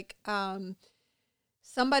something like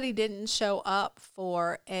somebody didn't show up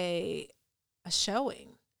for a showing.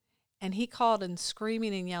 And he called and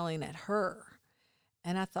screaming and yelling at her.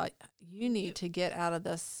 And I thought, you need to get out of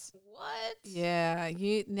this. What? Yeah.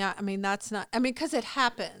 That's not, because it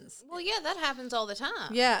happens. Well, yeah, that happens all the time.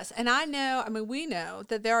 Yes. And we know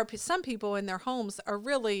that there are some people in their homes are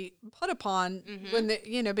really put upon when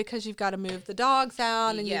because you've got to move the dogs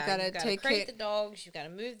out and you've got to take care of the dogs. You've got to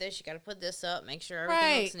move this. You got to put this up, make sure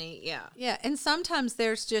everything looks neat. Yeah. Yeah. And sometimes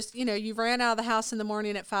there's just, you ran out of the house in the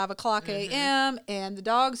morning at 5:00 a.m. and the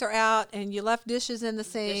dogs are out and you left dishes in the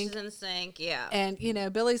sink. Yeah. And,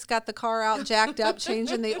 Billy's got the car out jacked up,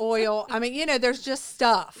 changing the oil. There's just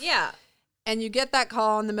stuff. Yeah. And you get that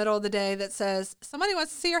call in the middle of the day that says, somebody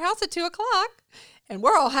wants to see your house at 2:00. And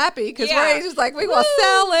we're all happy because we're just like, we will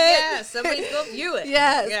sell it. Yeah, somebody's going to view it.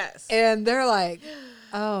 Yes. And they're like,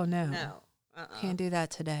 oh, no. No. Can't do that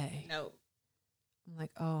today. No. I'm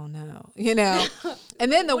like, oh, no.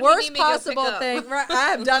 And then the worst possible thing, right,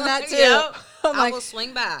 I have done that too. Yep. I will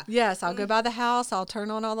swing by. Yes, I'll go by the house. I'll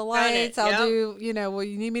turn on all the lights. I'll do, will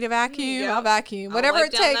you need me to vacuum? I'll vacuum. Whatever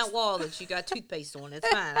it takes. I'll wipe down that wall that you got toothpaste on. It's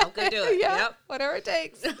fine. I'll go do it. Yep. Whatever it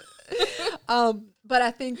takes. But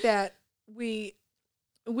I think that we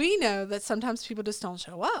know that sometimes people just don't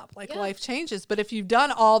show up. Like life changes. But if you've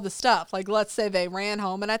done all the stuff, like let's say they ran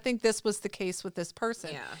home, and I think this was the case with this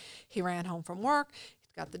person. Yeah. He ran home from work.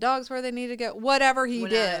 He's got the dogs where they need to go. Whatever he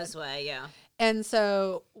did. Out of his way, yeah. And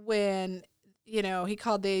so when he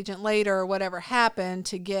called the agent later or whatever happened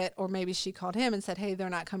or maybe she called him and said, hey, they're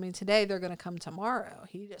not coming today. They're going to come tomorrow.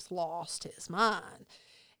 He just lost his mind.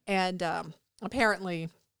 And apparently,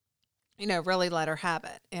 really let her have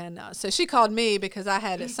it. And so she called me because I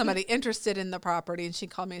had somebody interested in the property and she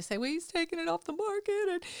called me and said, well, he's taking it off the market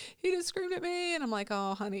and he just screamed at me. And I'm like,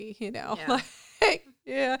 oh, honey,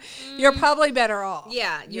 you're probably better off.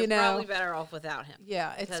 Yeah, you're probably better off without him.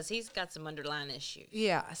 Yeah. Because he's got some underlying issues.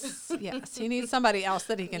 Yes. He needs somebody else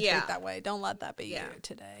that he can treat that way. Don't let that be you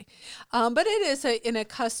today. But it is in a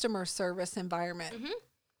customer service environment.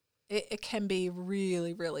 It can be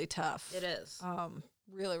really, really tough. It is.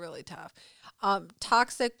 Really, really tough.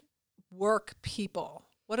 Toxic work people.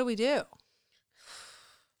 What do we do?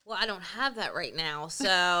 Well, I don't have that right now,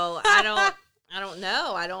 so I don't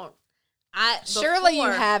know. Surely you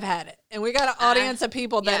have had it. And we got an audience of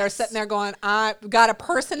people that are sitting there going, I've got a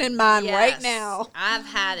person in mind right now. I've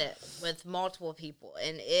had it with multiple people,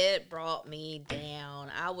 and it brought me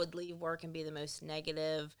down. I would leave work and be the most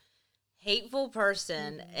negative, hateful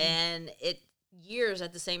person, and it years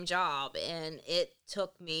at the same job, and it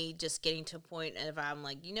took me just getting to a point of I'm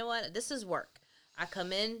like, you know what? This is work. I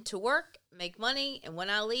come in to work, make money, and when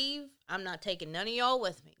I leave, I'm not taking none of y'all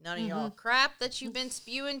with me. None of y'all crap that you've been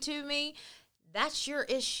spewing to me. That's your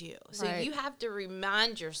issue. So you have to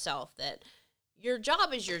remind yourself that your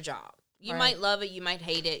job is your job. You might love it. You might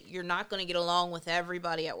hate it. You're not going to get along with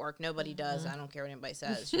everybody at work. Nobody does. I don't care what anybody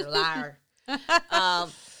says. You're a liar.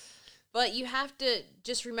 But you have to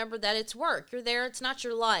just remember that it's work. You're there. It's not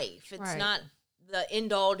your life. It's not the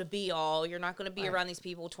end all to be all. You're not going to be around these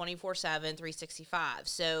people 24/7, 365.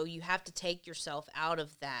 So you have to take yourself out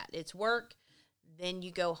of that. It's work, then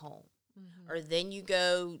you go home. Or then you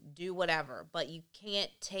go do whatever. But you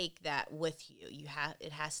can't take that with you. You have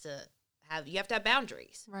to have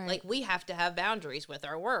boundaries. Right. Like we have to have boundaries with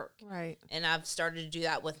our work. Right. And I've started to do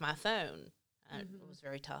that with my phone. It was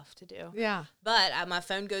very tough to do. Yeah. But my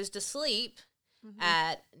phone goes to sleep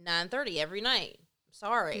at 9:30 every night.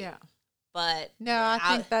 Sorry. Yeah. But no, I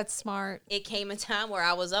think that's smart. It came a time where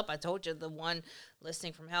I was up. I told you the one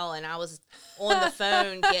listening from hell, and I was on the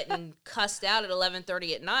phone getting cussed out at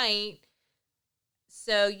 11:30 at night.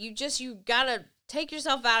 So you gotta take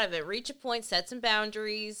yourself out of it. Reach a point, set some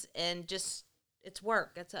boundaries, and just it's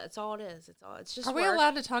work. That's all it is. It's just. Are work. we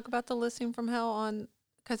allowed to talk about the listening from hell on?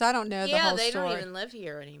 Because I don't know the whole story. Yeah, they don't even live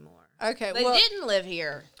here anymore. Okay, they didn't live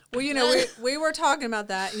here. Well, we were talking about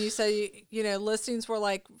that, and you said listings were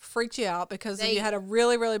like freaked you out because you had a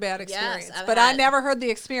really, really bad experience. Yes, I never heard the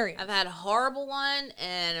experience. I've had a horrible one,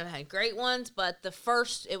 and I've had great ones, but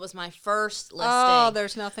it was my first listing. Oh,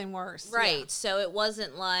 there's nothing worse. Right. Yeah. So it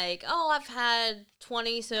wasn't like, I've had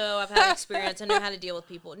 20, so I've had experience. I know how to deal with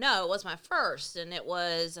people. No, it was my first, and it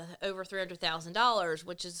was over $300,000,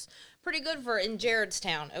 which is pretty good for in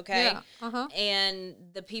Jaredstown, okay? Yeah. And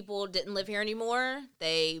the people didn't live here anymore.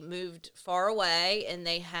 They moved far away, and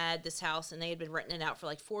they had this house, and they had been renting it out for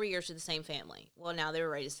like 4 years to the same family. Well, now they were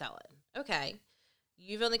ready to sell it. Okay.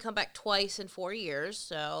 You've only come back twice in 4 years,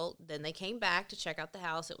 so then they came back to check out the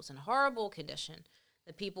house. It was in horrible condition.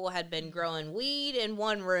 The people had been growing weed in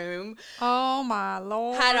one room. Oh, my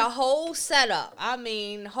Lord. Had a whole setup.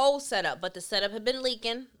 But the setup had been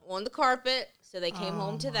leaking on the carpet. So they came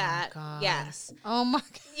home to that. God. Yes. Oh, my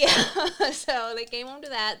God. Yeah. So they came home to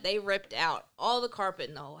that. They ripped out all the carpet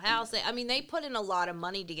in the whole house. They put in a lot of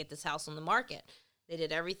money to get this house on the market. They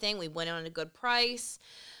did everything. We went on a good price.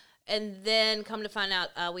 And then come to find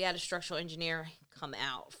out, we had a structural engineer come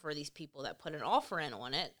out for these people that put an offer in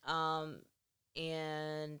on it.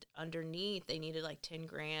 And underneath, they needed like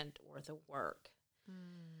 $10,000 worth of work.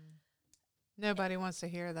 Nobody wants to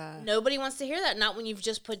hear that. Nobody wants to hear that. Not when you've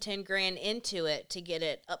just put $10,000 into it to get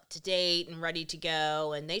it up to date and ready to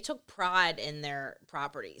go. And they took pride in their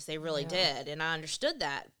properties. They really did. And I understood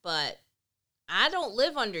that. But I don't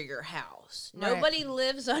live under your house. Right. Nobody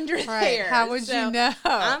lives under there. How would you know?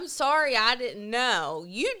 I'm sorry, I didn't know.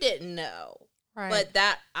 You didn't know. Right.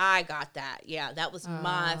 But I got that. Yeah, that was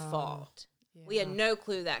my fault. Yeah. We had no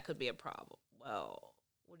clue that could be a problem. Well,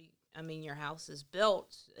 your house is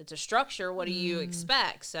built. It's a structure. What do you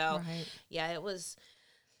expect? So, it was,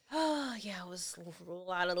 it was a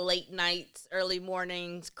lot of late nights, early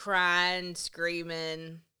mornings, crying,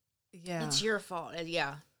 screaming. Yeah. It's your fault.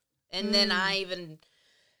 Yeah. And then I even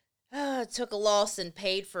took a loss and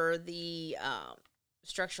paid for the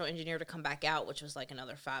structural engineer to come back out, which was like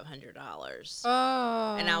another $500.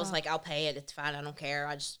 Oh. And I was like, I'll pay it. It's fine. I don't care.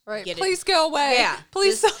 I just get it. Please go away. Yeah.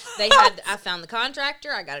 Please. I found the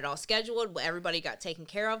contractor. I got it all scheduled. Everybody got taken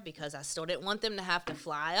care of because I still didn't want them to have to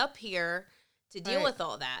fly up here to deal with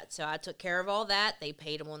all that. So I took care of all that. They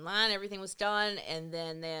paid them online. Everything was done. And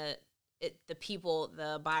then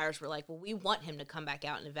the buyers were like, well, we want him to come back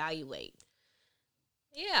out and evaluate.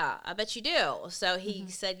 Yeah, I bet you do. So he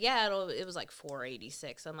said, yeah, it was like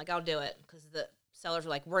 $486. I'm like, I'll do it because the sellers were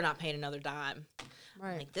like, we're not paying another dime.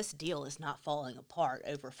 Right. I'm like, this deal is not falling apart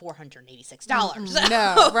over $486.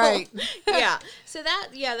 No, right. Yeah. So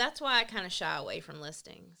that's why I kind of shy away from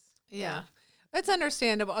listings. Yeah. That's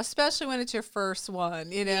understandable, especially when it's your first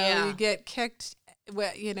one. You get kicked,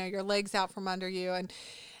 your legs out from under you.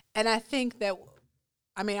 And I think that,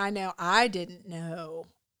 I know I didn't know.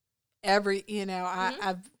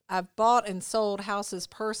 I've I've bought and sold houses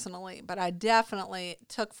personally, but I definitely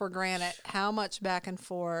took for granted how much back and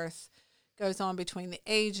forth goes on between the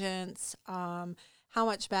agents, how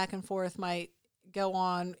much back and forth might go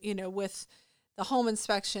on, with the home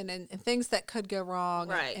inspection and things that could go wrong,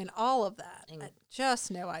 right, and all of that.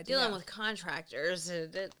 Just no idea. Dealing with contractors,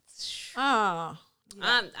 it's yeah.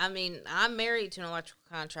 I'm married to an electrical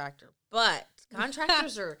contractor, but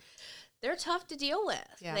contractors they're tough to deal with.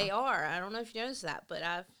 Yeah. They are. I don't know if you noticed that, but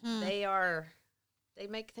they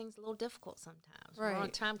make things a little difficult sometimes. Right. We're on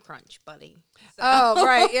a time crunch, buddy. So. Oh,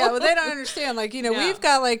 right. Yeah. Well, they don't understand. Like, we've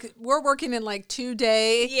got we're working in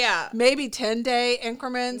 2-day, maybe 10-day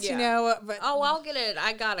increments, But, I'll get it.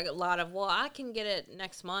 I got a lot of, I can get it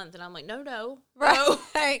next month. And I'm like, no.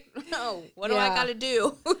 Right. No. What do I got to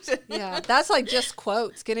do? Yeah. That's just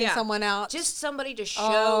quotes, getting someone out. Just somebody to show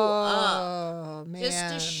up. Oh, man.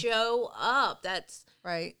 Just to show up. That's.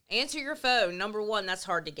 Right. Answer your phone. Number one, that's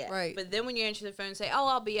hard to get. Right. But then when you answer the phone and say,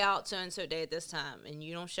 I'll be out so-and-so day at this time, and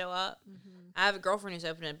you don't show up. Mm-hmm. I have a girlfriend who's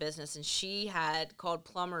opening a business, and she had called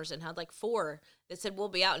plumbers and had 4 that said, we'll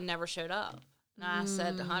be out, and never showed up. And I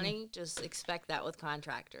said, honey, just expect that with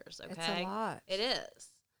contractors, okay? It's a lot. It is.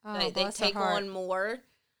 Oh, they take on more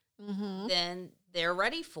than they're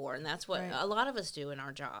ready for, and that's what a lot of us do in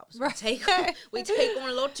our jobs. Right. We take on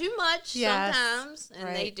a little too much sometimes,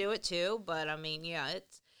 and they do it too. But I mean,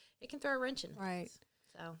 it can throw a wrench in things. Right.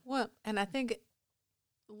 So and I think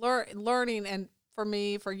learning, and for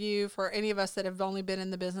me, for you, for any of us that have only been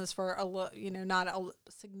in the business for not a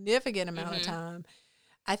significant amount of time,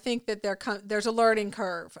 I think that there's a learning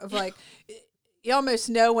curve of you almost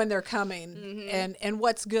know when they're coming, and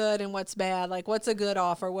what's good and what's bad. Like, what's a good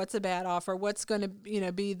offer, what's a bad offer, what's going to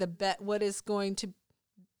be the bet, what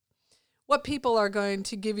people are going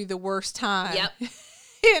to give you the worst time. Yep.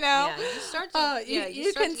 Yeah, you start to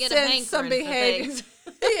you start can to get sense some behaviors.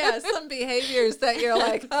 Some behaviors that you're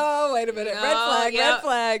like, oh, wait a minute, red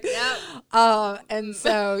flag. Yep. And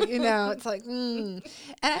so, it's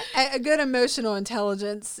and a good emotional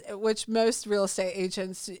intelligence, which most real estate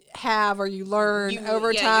agents have, or you learn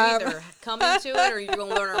over time. You either come into it or you're going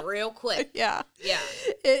to learn it real quick. Yeah.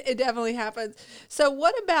 It definitely happens. So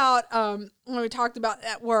what about, when we talked about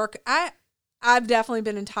at work, I've definitely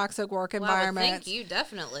been in toxic work environments. Thank you,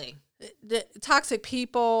 definitely. The toxic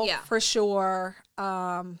people, for sure.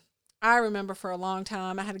 I remember for a long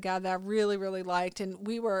time, I had a guy that I really, really liked, and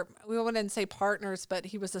we wouldn't say partners, but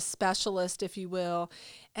he was a specialist, if you will.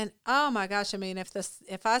 And oh my gosh, I mean,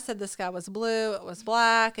 if I said this guy was blue, it was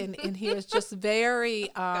black, and he was just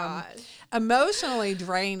very emotionally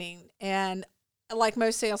draining. And like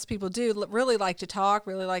most salespeople do, really like to talk,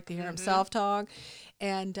 really like to hear himself talk.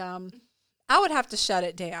 And I would have to shut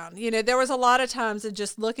it down. There was a lot of times of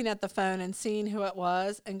just looking at the phone and seeing who it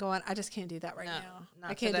was and going, I just can't do that right now.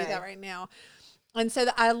 I can't do that right now. And so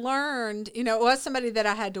I learned, it was somebody that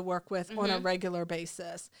I had to work with on a regular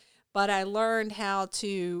basis, but I learned how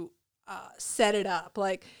to set it up.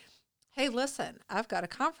 Like, hey, listen, I've got a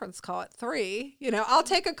conference call at 3. I'll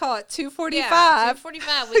take a call at 2:45. Yeah,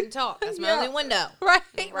 2:45, we can talk. That's my only window.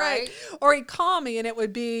 Right. Or he'd call me and it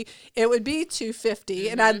would be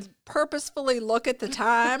 2:50, and I'd purposefully look at the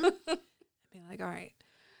time and be like, all right,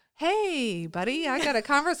 hey, buddy, I got a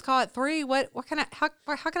conference call at 3. How can I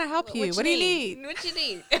help you? What do you need? What you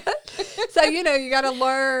need? So, you got to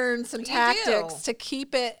learn some tactics to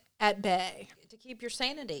keep it at bay. Keep your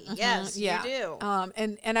sanity. Yes, you do.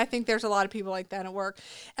 And I think there's a lot of people like that at work.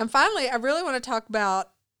 And finally, I really want to talk about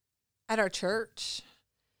at our church.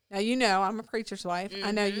 Now, I'm a preacher's wife.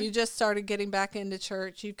 I know you just started getting back into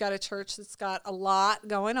church. You've got a church that's got a lot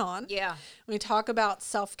going on. Yeah. When we talk about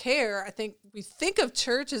self-care, I think we think of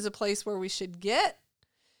church as a place where we should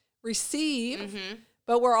receive,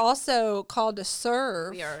 but we're also called to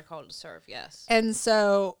serve. We are called to serve, yes. And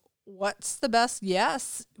so what's the best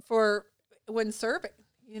for when serving?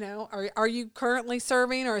 Are you currently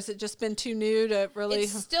serving, or has it just been too new to really?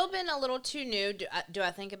 It's still been a little too new. Do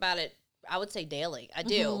I think about it? I would say daily. I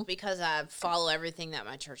do, because I follow everything that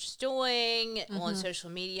my church is doing on social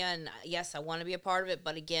media, and yes, I want to be a part of it.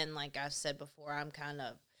 But again, like I've said before, I'm kind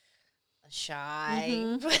of a shy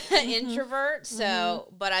introvert.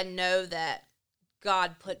 So, but I know that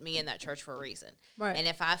God put me in that church for a reason. Right. And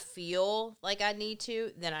if I feel like I need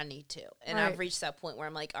to, then I need to. And I've reached that point where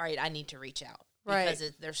I'm like, all right, I need to reach out. Because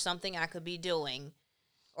if there's something I could be doing,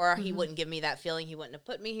 or he wouldn't give me that feeling, he wouldn't have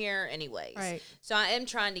put me here anyways. Right. So I am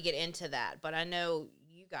trying to get into that. But I know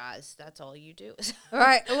you guys, that's all you do.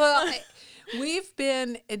 Right. Well, we've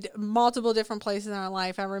been in multiple different places in our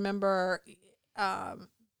life. I remember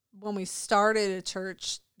when we started a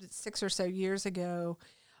church 6 or so years ago,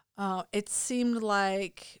 it seemed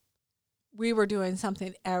like we were doing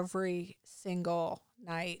something every single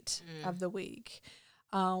night of the week.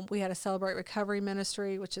 We had a Celebrate Recovery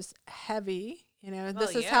ministry, which is heavy. You know,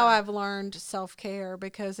 this is how I've learned self-care,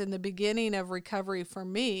 because in the beginning of recovery for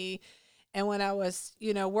me, and when I was,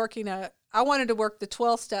 you know, I wanted to work the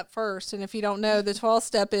 12-step first. And if you don't know, the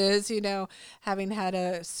 12-step is, you know, having had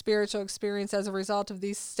a spiritual experience as a result of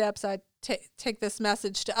these steps, I take this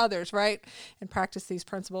message to others, right? And practice these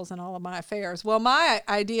principles in all of my affairs. Well, my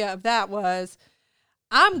idea of that was,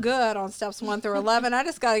 I'm good on steps 1 through 11. I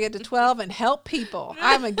just got to get to 12 and help people.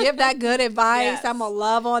 I'm going to give that good advice. Yes. I'm going to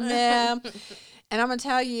love on them. And I'm going to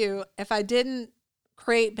tell you, if I didn't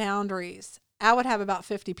create boundaries, I would have about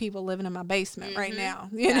 50 people living in my basement right now.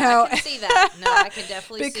 You know, I can see that. No, I can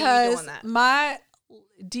definitely see you doing that. Because my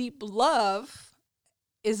deep love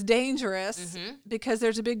is dangerous, because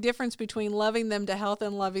there's a big difference between loving them to health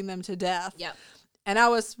and loving them to death. Yep. And I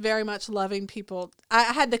was very much loving people. I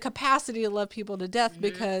had the capacity to love people to death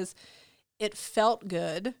because it felt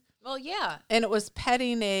good. Well, yeah. And it was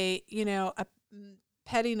petting a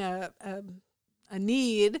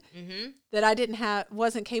need that I didn't have,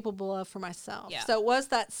 wasn't capable of for myself. Yeah. So it was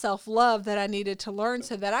that self-love that I needed to learn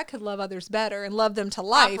so that I could love others better and love them to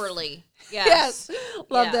life. Properly. Yes.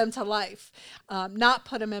 Love them to life. Not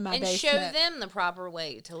put them in my basement. And show them the proper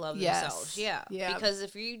way to love themselves. Yeah. Because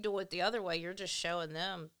if you do it the other way, you're just showing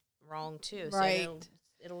them wrong too. Right. So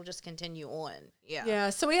it'll just continue on. Yeah. Yeah.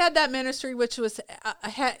 So we had that ministry, which was,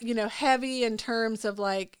 heavy in terms of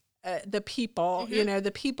like, the people, you know,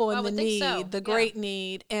 the people in the need, the great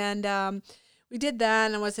need. And we did that,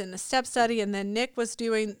 and I was in the step study, and then Nick was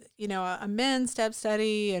doing, you know, a men's step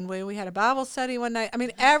study, and we had a Bible study one night. I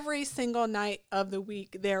mean, every single night of the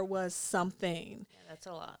week there was something. Yeah, that's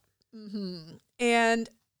a lot. And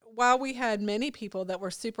while we had many people that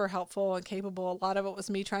were super helpful and capable, a lot of it was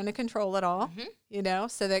me trying to control it all, you know,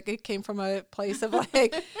 so that it came from a place of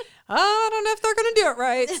like, I don't know if they're going to do it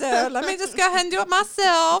right, so let me just go ahead and do it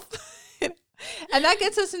myself. And that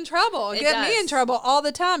gets us in trouble. Get me in trouble all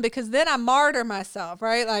the time, because then I martyr myself,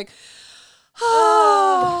 right? Like,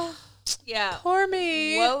 yeah, poor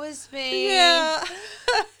me. Woe is me. Yeah.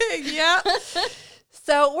 Yeah.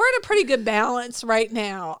 So we're in a pretty good balance right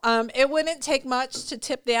now. It wouldn't take much to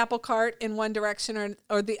tip the apple cart in one direction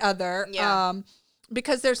or the other. Yeah.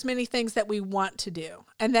 Because there's many things that we want to do.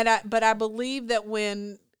 And but I believe that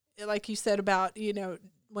when, like you said about, you know,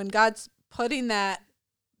 when God's putting that,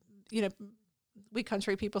 you know, we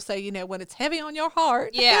country people say, you know, when it's heavy on your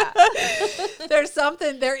heart. Yeah. there is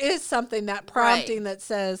something, that prompting that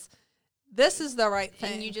says, this is the right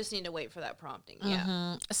thing. And you just need to wait for that prompting.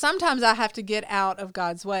 Yeah. Sometimes I have to get out of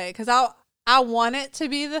God's way, because I want it to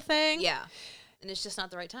be the thing. Yeah. And it's just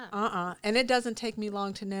not the right time. And it doesn't take me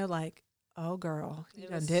long to know, like, oh, girl, you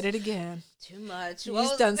done did it again. Too much. You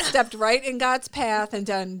just done stepped right in God's path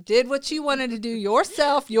and did what you wanted to do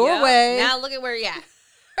yourself, your way. Now look at where you're at.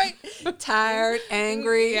 Right. Tired,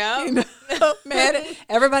 angry, you know, mad at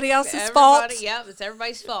everybody else's fault. Yep, it's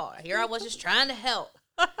everybody's fault. Here I was just trying to help.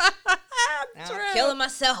 I'm killing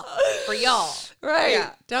myself for y'all. Right.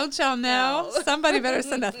 Yeah. Don't y'all know? No. Somebody better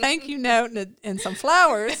send a thank you note and some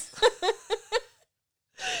flowers.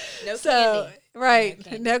 No candy.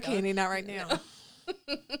 Right. No candy, not right now.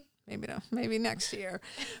 Maybe no. Maybe next year.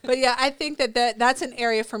 But yeah, I think that's an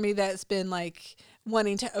area for me that's been like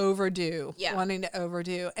wanting to overdo.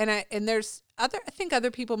 And I think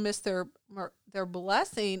other people miss their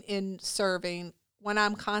blessing in serving when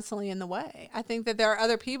I'm constantly in the way. I think that there are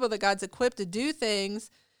other people that God's equipped to do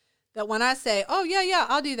things that when I say, oh, yeah,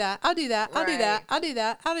 I'll do that. I'll do that. I'll do that. I'll do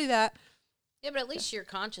that. I'll do that. Yeah, but at least you're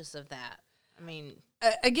conscious of that. I mean,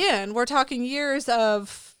 again, we're talking years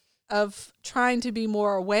of trying to be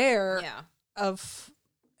more aware of,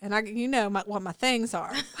 and what my things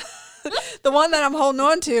are. The one that I'm holding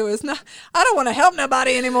on to is not, I don't want to help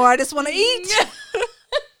nobody anymore. I just want to eat.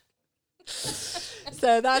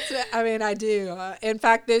 So that's, I do. In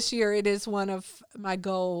fact, this year it is one of my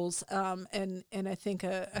goals, and I think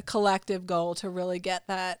a collective goal to really get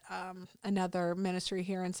that another ministry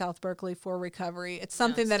here in South Berkeley for recovery. It's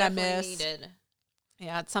something that I miss. Needed.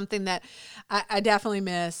 Yeah, it's something that I definitely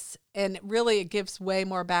miss, and really it gives way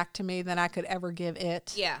more back to me than I could ever give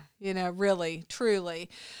it. Yeah. Really, truly.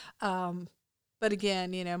 But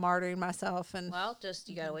again, martyring myself and just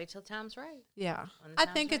you gotta wait till time's right. Yeah, I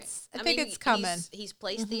think it's coming. He's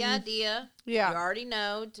placed the idea. Yeah, you already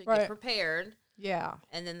know to get prepared. Yeah,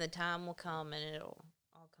 and then the time will come and it'll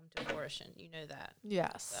all come to fruition. You know that.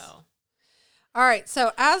 Yes. So, all right.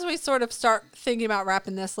 So as we sort of start thinking about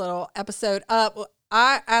wrapping this little episode up,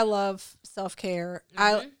 I love self-care.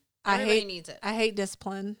 Everybody needs it. I hate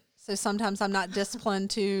discipline. So sometimes I'm not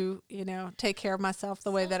disciplined to, take care of myself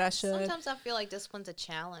the way that I should. Sometimes I feel like discipline's a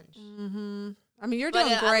challenge. Mm-hmm. I mean, you're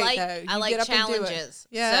doing great, though. I like challenges.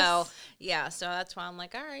 Yes. So, so that's why I'm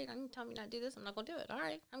like, all right, you tell me not to do this, I'm not going to do it. All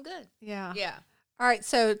right, I'm good. Yeah. Yeah. All right,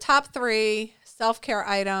 so top 3 self-care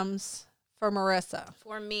items for Marissa.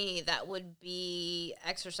 For me, that would be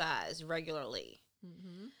exercise regularly.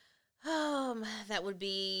 That would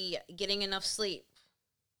be getting enough sleep.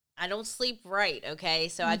 I don't sleep right, okay?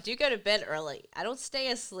 So I do go to bed early. I don't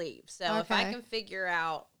stay asleep. So if I can figure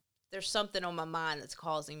out there's something on my mind that's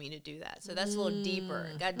causing me to do that. So that's a little deeper.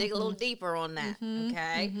 Got to dig a little deeper on that,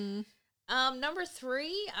 okay? Number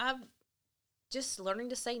 3, I'm just learning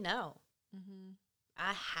to say no.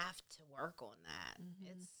 I have to work on that.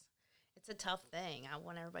 It's a tough thing. I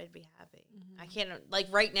want everybody to be happy. I can't, like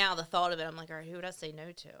right now, the thought of it, I'm like, all right, who would I say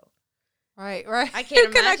no to? Right. I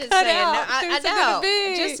can't imagine saying no. I know.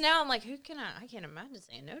 Just now, I'm like, I can't imagine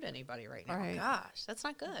saying no to anybody right now. Right. Gosh, that's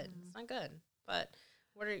not good. It's not good. But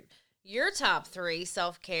what are your top 3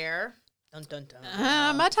 self-care? Dun, dun,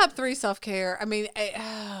 dun. My top 3 self-care. I mean,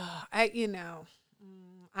 I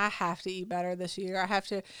have to eat better this year. I have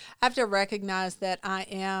to recognize that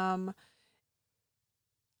I'm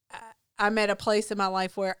at a place in my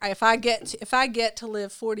life where if I get to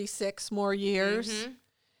live 46 more years,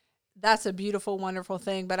 that's a beautiful, wonderful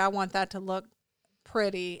thing. But I want that to look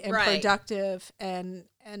pretty and productive and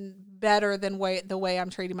better than the way I'm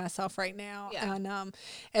treating myself right now. Yeah. And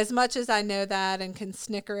as much as I know that and can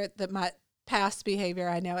snicker at that my past behavior,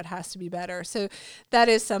 I know it has to be better. So that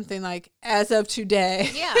is something like as of today.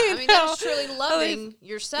 Yeah, I mean, that's truly loving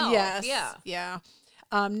yourself. Yes. Yeah. Yeah.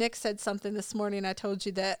 Nick said something this morning. I told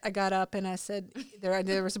you that I got up and I said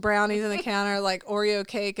there was brownies on the counter, like Oreo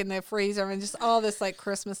cake in the freezer, and just all this like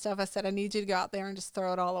Christmas stuff. I said, I need you to go out there and just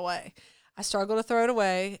throw it all away. I struggle to throw it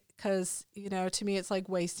away because, to me, it's like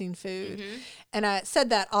wasting food. And I said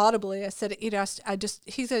that audibly. I said,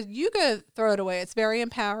 he said, you go throw it away. It's very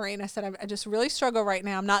empowering. I said, I just really struggle right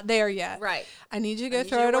now. I'm not there yet. Right. I need you to go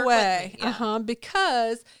throw it away.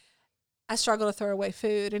 Because I struggle to throw away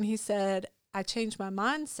food. And he said, I changed my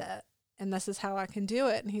mindset and this is how I can do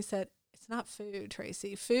it. And he said, it's not food,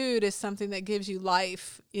 Tracy. Food is something that gives you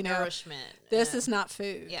life, nourishment. This is not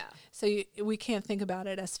food. Yeah. So we can't think about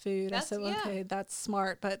it as food. I said, okay, that's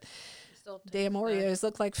smart, but damn Oreos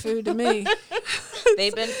look like food to me.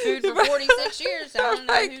 They've been food for 46 years. I don't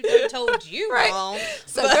know who done told you wrong.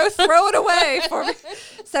 So go throw it away for me.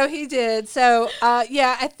 So he did. So,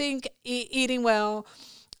 I think eating well,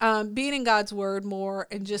 being in God's word more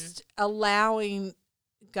and just allowing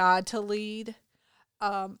God to lead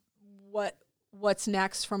what's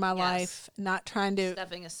next for my life, not trying to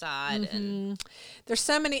stepping aside. And there's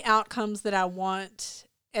so many outcomes that I want,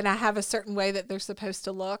 and I have a certain way that they're supposed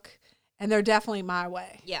to look, and they're definitely my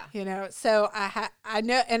way. Yeah. So I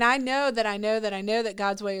know that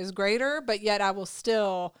God's way is greater, but yet I will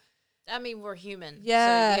still. I mean, we're human.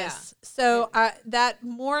 Yes. So that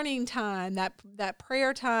morning time, that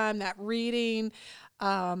prayer time, that reading,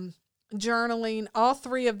 journaling, all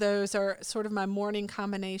 3 of those are sort of my morning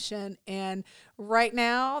combination. And right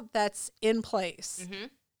now that's in place.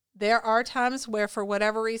 There are times where for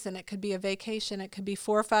whatever reason, it could be a vacation. It could be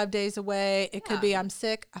 4 or 5 days away. It could be I'm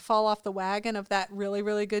sick. I fall off the wagon of that really,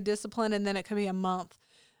 really good discipline. And then it could be a month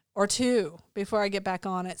or 2 before I get back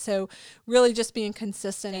on it. So really just being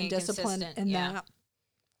consistent and disciplined in that.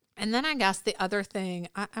 And then I guess the other thing,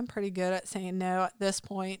 I'm pretty good at saying no at this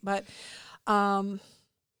point, but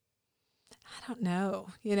I don't know.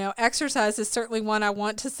 Exercise is certainly one I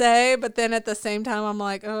want to say, but then at the same time, I'm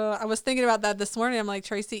like, oh, I was thinking about that this morning. I'm like,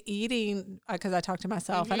 Tracy, eating, because I talk to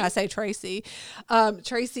myself and I say, Tracy,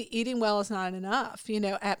 eating well is not enough.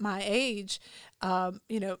 At my age, I'm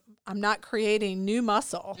not creating new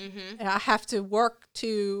muscle. I have to work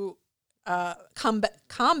to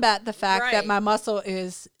combat the fact that my muscle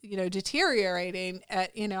is, deteriorating.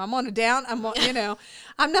 I'm on a down. I'm moving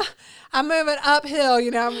uphill.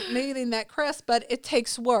 I'm needing that crest, but it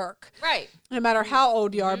takes work. Right. No matter how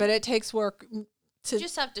old you are, but it takes work to. You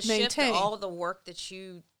just have to maintain. Shift all the work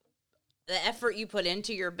the effort you put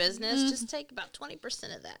into your business. Just take about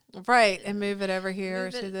 20% of that. Right, and move it over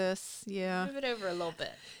here to this. Yeah. Move it over a little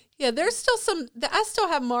bit. Yeah, there's still I still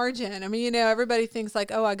have margin. I mean, everybody thinks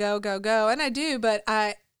like, oh, I go, and I do, but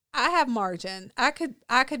I have margin. I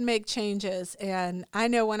could make changes. And I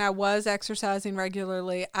know when I was exercising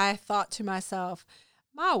regularly, I thought to myself,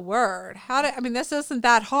 my word, this isn't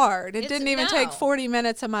that hard. It didn't even take 40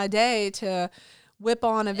 minutes of my day to whip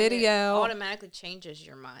on a video. It automatically changes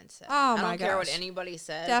your mindset. Oh, my gosh. I don't care what anybody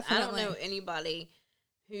says. Definitely. I don't know anybody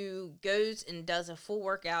who goes and does a full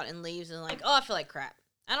workout and leaves and like, oh, I feel like crap.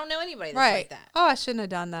 I don't know anybody that's right. like that. Oh, I shouldn't have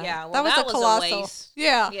done that. Yeah, well, that was a colossal. A waste.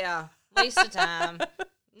 Yeah. Yeah. Waste of time.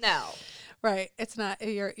 No. Right. It's not,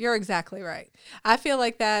 you're exactly right. I feel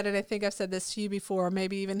like that, and I think I've said this to you before,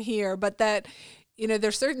 maybe even here, but that,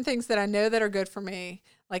 there's certain things that I know that are good for me,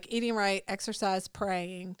 like eating right, exercise,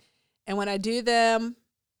 praying. And when I do them,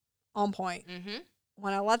 on point. Mm-hmm.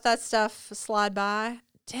 When I let that stuff slide by,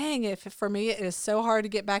 dang, for me, it is so hard to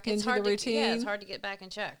get back into the routine. Yeah, it's hard to get back in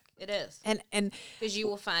check. It is. And because you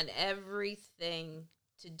will find everything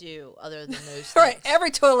to do other than those things. Right.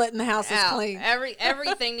 Every toilet in the house is clean.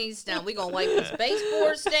 Everything needs done. We're going to wipe these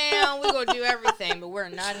baseboards down. We're going to do everything, but we're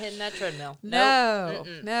not hitting that treadmill. No.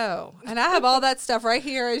 Nope. No. And I have all that stuff right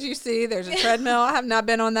here, as you see. There's a treadmill. I have not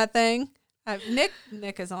been on that thing.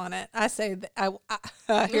 Nick is on it. I say,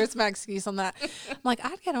 here's my excuse on that. I'm like,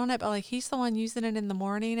 I'd get on it, but like he's the one using it in the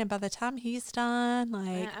morning, and by the time he's done,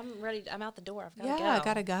 like I'm ready. I'm out the door. I've got to go. I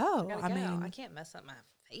gotta go. I mean, I can't mess up my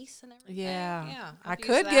face and everything. Yeah. I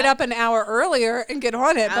could get up an hour earlier and get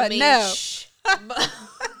on it, but no.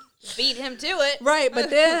 Beat him to it. Right,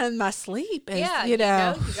 but then my sleep is, you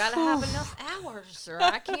got to have enough hours or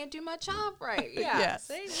I can't do my job right. Yeah. Yes.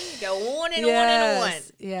 See, you go on and on and on.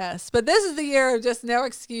 Yes, but this is the year of just no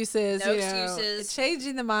excuses. No excuses.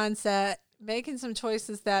 Changing the mindset, making some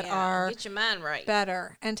choices that are get your mind right,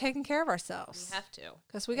 better, and taking care of ourselves. We have to.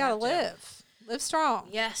 Because we got to live. Live strong.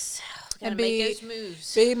 Yes. And make those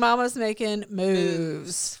moves. Be mamas making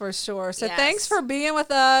moves for sure. So thanks for being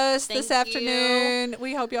with us this afternoon.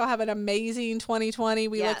 We hope y'all have an amazing 2020.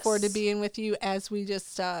 We look forward to being with you as we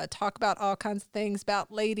just talk about all kinds of things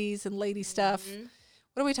about ladies and lady stuff.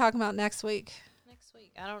 What are we talking about next week?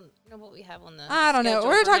 I don't know what we have on the I don't know.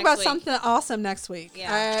 We're going to talk about something awesome next week.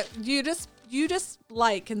 Yeah. You just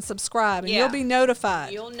like and subscribe, and you'll be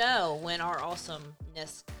notified. You'll know when our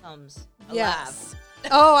awesomeness comes alive. Yes.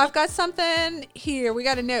 Oh, I've got something here. We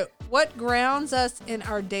got a note. What grounds us in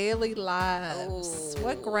our daily lives?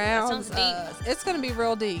 What grounds us? It's going to be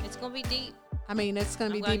real deep. It's going to be deep. I mean, it's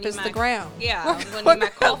going to be deep as the ground. Yeah, I'm going to need my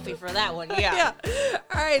coffee for that one. Yeah.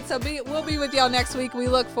 All right, so we'll be with y'all next week. We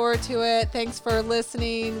look forward to it. Thanks for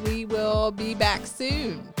listening. We will be back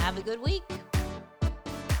soon. Have a good week.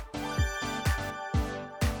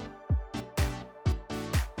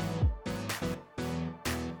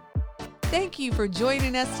 Thank you for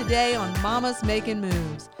joining us today on Mama's Making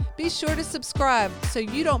Moves. Be sure to subscribe so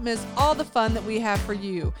you don't miss all the fun that we have for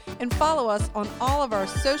you, and follow us on all of our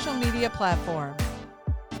social media platforms.